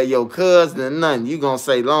long live your cousin or nothing. You gonna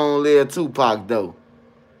say long live Tupac though.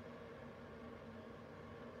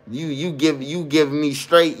 You giving me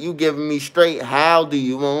straight. How do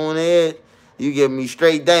you want it? You giving me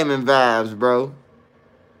straight Damon vibes, bro.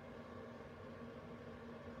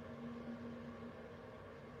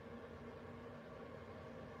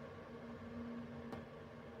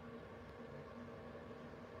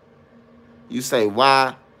 You say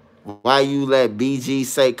why you let BG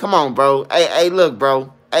say, come on, bro. Hey, look,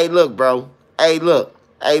 bro. Hey, look, bro. Hey, look.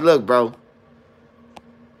 Hey, look, bro.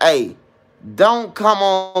 Hey, don't come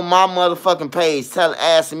on my motherfucking page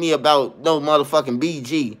asking me about no motherfucking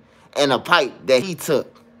BG and a pipe that he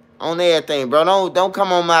took. On everything, bro. Don't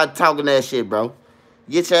come on my talking that shit, bro.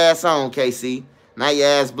 Get your ass on, KC. Now your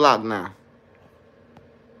ass blocked now.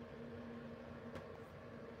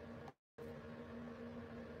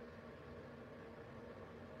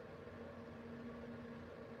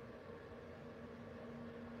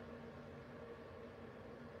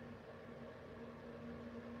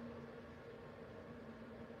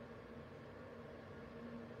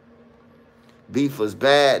 Beef was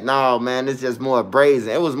bad. No, man, it's just more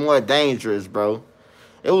brazen. It was more dangerous, bro.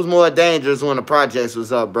 It was more dangerous when the projects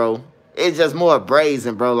was up, bro. It's just more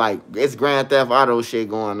brazen, bro. Like, it's Grand Theft Auto shit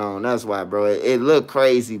going on. That's why, bro. It look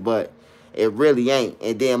crazy, but it really ain't.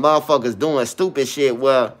 And then motherfuckers doing stupid shit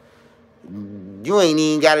where you ain't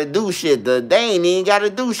even got to do shit. They ain't even got to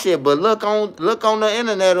do shit. But look on the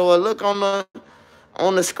internet or look on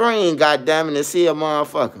the screen, goddamn it, and see a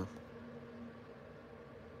motherfucker.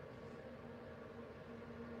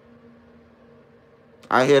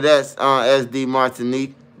 I hear that's SD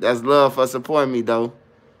Martinique. That's love for supporting me, though.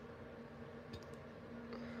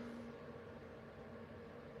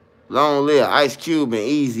 Long live Ice Cube and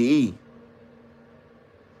Easy E.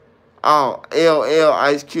 Oh, LL,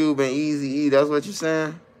 Ice Cube, and Easy E. That's what you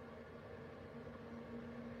saying?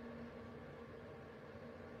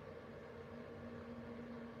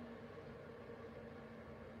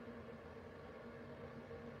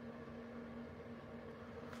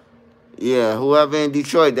 Yeah, whoever in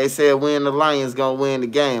Detroit, they said win the Lions gonna win the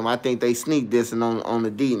game. I think they sneak this on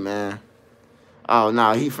the D, man. Oh,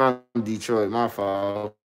 no, he from Detroit. My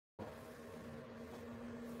fault.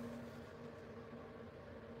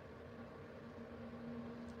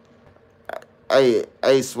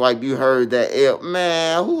 Hey, Swipe, you heard that L.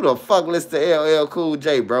 Man, who the fuck listens to LL Cool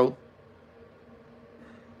J, bro?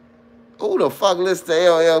 Who the fuck listens to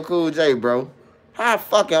LL Cool J, bro? How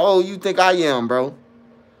fucking old you think I am, bro?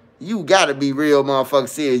 You gotta be real motherfucking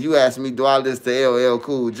serious. You asked me, do I listen to LL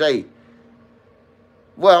Cool J?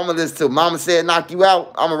 Well, I'm gonna listen to Mama Said Knock You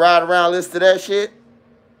Out. I'm gonna ride around listen to that shit.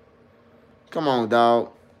 Come on,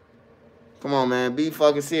 dog. Come on, man. Be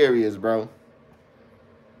fucking serious, bro.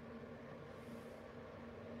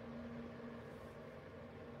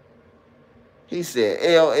 He said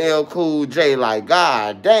LL Cool J, like,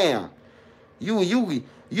 God damn.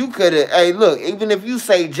 You could have, hey, look, even if you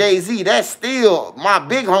say Jay-Z, that's still my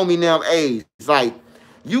big homie now age. It's like,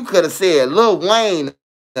 you could have said Lil Wayne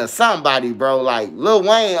or somebody, bro. Like, Lil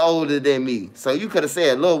Wayne older than me. So you could have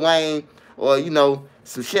said Lil Wayne or,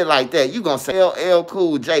 some shit like that. You gonna say LL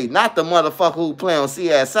Cool J, not the motherfucker who play on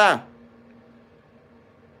CSI.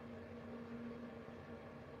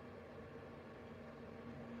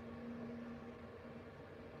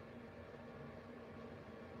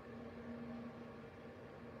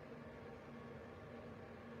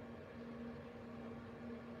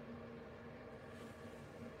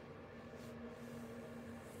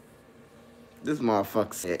 This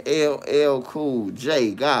motherfucker said LL Cool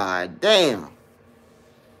J. God damn.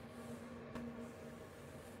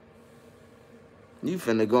 You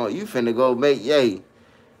finna go make, hey,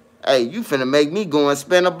 you finna make me go and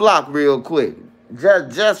spin a block real quick.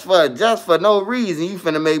 Just for no reason, you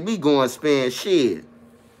finna make me go and spin shit.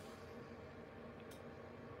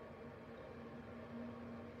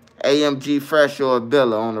 AMG Fresh or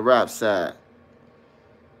Billa on the rap side.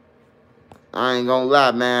 I ain't gonna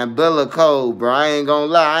lie, man. Billa cold, bro. I ain't gonna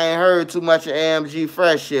lie. I ain't heard too much of AMG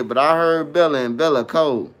Fresh shit, but I heard Billa and Billa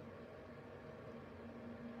cold.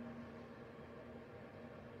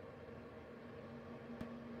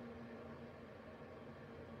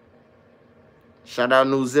 Shout out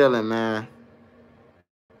New Zealand, man.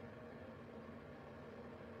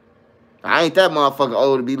 I ain't that motherfucker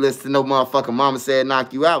old to be listening to no motherfucker mama said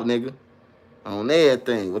knock you out, nigga. On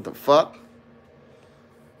everything. What the fuck?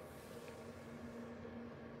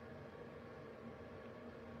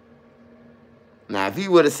 Now, if he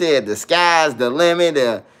would have said the sky's the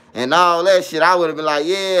limit and all that shit, I would have been like,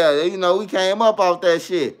 yeah, you know, we came up off that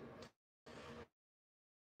shit.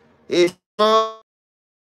 It's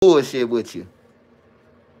bullshit with you.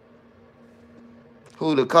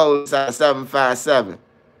 Who the coldest out of 757?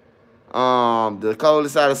 The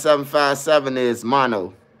coldest out of 757 is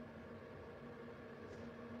Mono.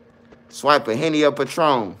 Swipe a Henny or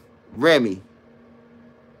Patron. Remy.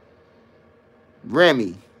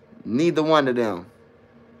 Neither one of them.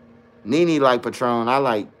 Nene like Patron. I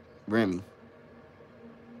like Remy.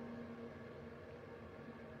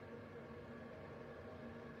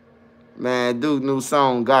 Man, dude, new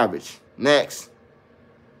song, garbage. Next.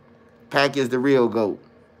 Pack is the real GOAT.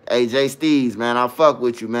 Hey, J Steez, man, I fuck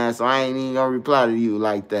with you, man, so I ain't even gonna reply to you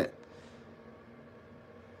like that.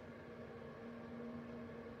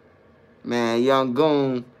 Man, Young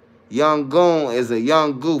Goon is a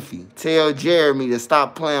young goofy. Tell Jeremy to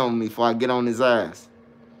stop playing with me before I get on his ass.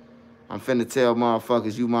 I'm finna tell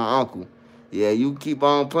motherfuckers you my uncle. Yeah, you keep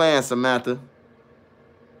on playing, Samantha.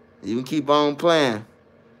 You can keep on playing.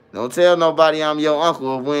 Don't tell nobody I'm your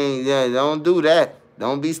uncle. Don't do that.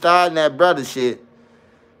 Don't be starting that brother shit.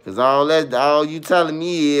 Cause all you telling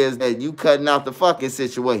me is that you cutting out the fucking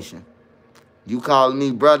situation. You calling me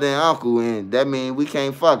brother and uncle, and that means we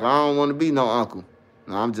can't fuck. I don't want to be no uncle.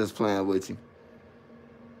 No, I'm just playing with you.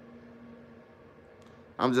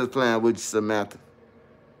 I'm just playing with you, Samantha.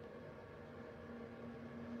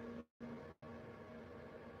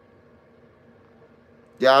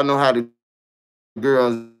 Y'all know how the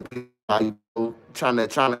girls trying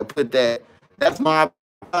to put that. That's my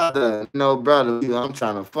brother. No brother. I'm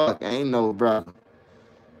trying to fuck. Ain't no brother.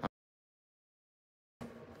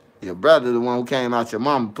 Your brother, the one who came out your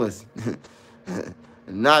mama pussy.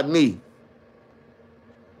 Not me.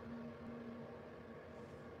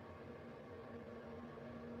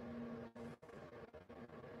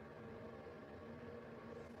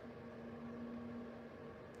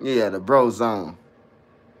 Yeah, the bro zone.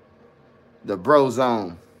 The bro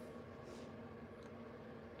zone.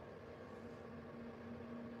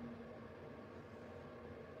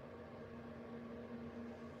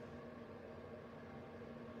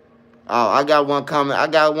 Oh, I got one coming. I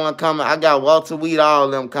got Walter Weed, all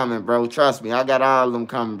of them coming, bro. Trust me, I got all of them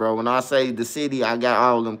coming, bro. When I say the city, I got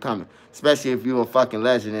all of them coming. Especially if you a fucking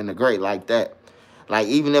legend and a great like that. Like,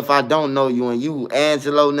 even if I don't know you and you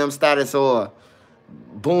Angelo them status or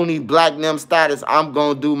Booney Black them status, I'm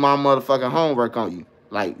gonna do my motherfucking homework on you.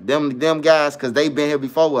 Like, them guys, because they been here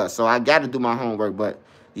before us. So I got to do my homework. But,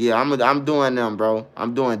 yeah, I'm doing them, bro.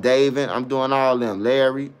 I'm doing David. I'm doing all them.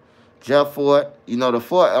 Larry. Jeff Fort, you know the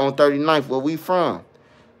fort on 39th where we from.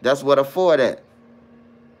 That's where the fort at.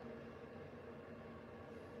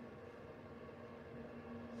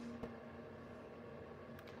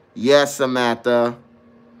 Yes, Samantha.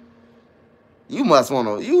 You must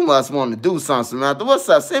wanna do something, Samantha. What's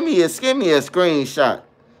up? Send me a screenshot.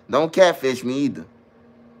 Don't catfish me either.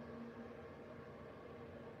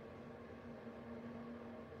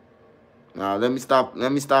 Now let me stop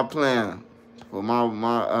playing for my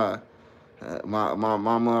motherfucking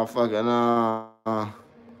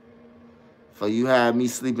for you had me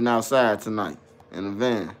sleeping outside tonight in the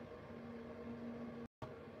van.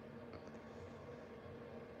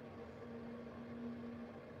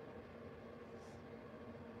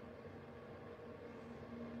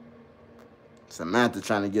 Samantha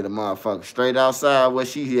trying to get a motherfucker straight outside where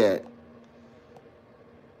she at.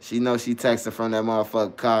 She know she texting from that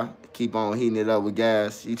motherfucker car. Keep on heating it up with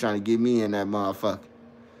gas. She trying to get me in that motherfucker.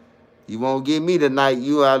 You won't get me tonight.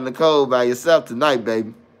 You out in the cold by yourself tonight,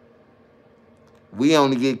 baby. We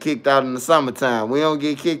only get kicked out in the summertime. We don't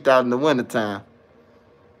get kicked out in the wintertime.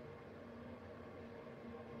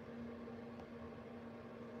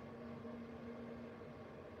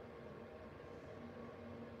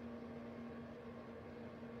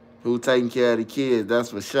 Who taking care of the kids,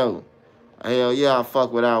 that's for sure. Hell yeah, I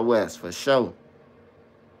fuck with Out West, for sure.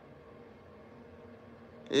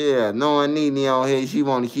 Yeah, knowing Nene on here, she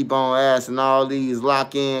want to keep on asking all these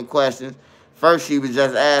lock-in questions. First, she was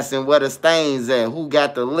just asking where the stains at, who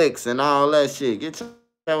got the licks, and all that shit. Get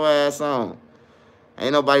your ass on.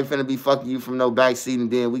 Ain't nobody finna be fucking you from no backseat, and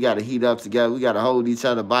then we gotta heat up together. We gotta hold each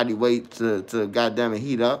other body weight to goddamn it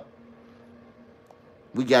heat up.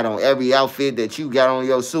 We got on every outfit that you got on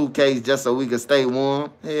your suitcase just so we can stay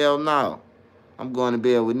warm. Hell no. I'm going to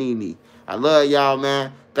bed with Nene. I love y'all,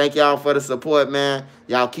 man. Thank y'all for the support, man.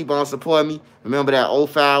 Y'all keep on supporting me. Remember that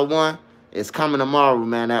 051? It's coming tomorrow,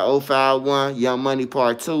 man. That 051, Young Money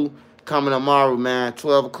Part 2, coming tomorrow, man.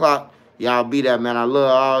 12 o'clock. Y'all be there, man. I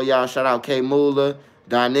love all y'all. Shout out K. Moolah,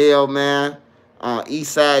 Donnell, man.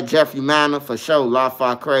 Eastside Jeffrey Manor, for sure. La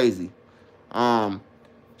Crazy.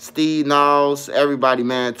 Steve Knowles, everybody,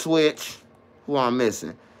 man. Twitch. Who I'm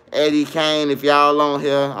missing? Eddie Kane, if y'all on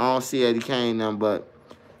here. I don't see Eddie Kane now, but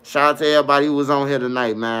shout out to everybody who was on here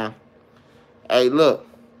tonight, man. Hey, look.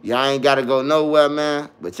 Y'all ain't got to go nowhere, man.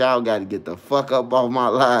 But y'all got to get the fuck up off my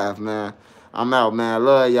live, man. I'm out, man.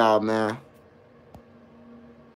 Love y'all, man.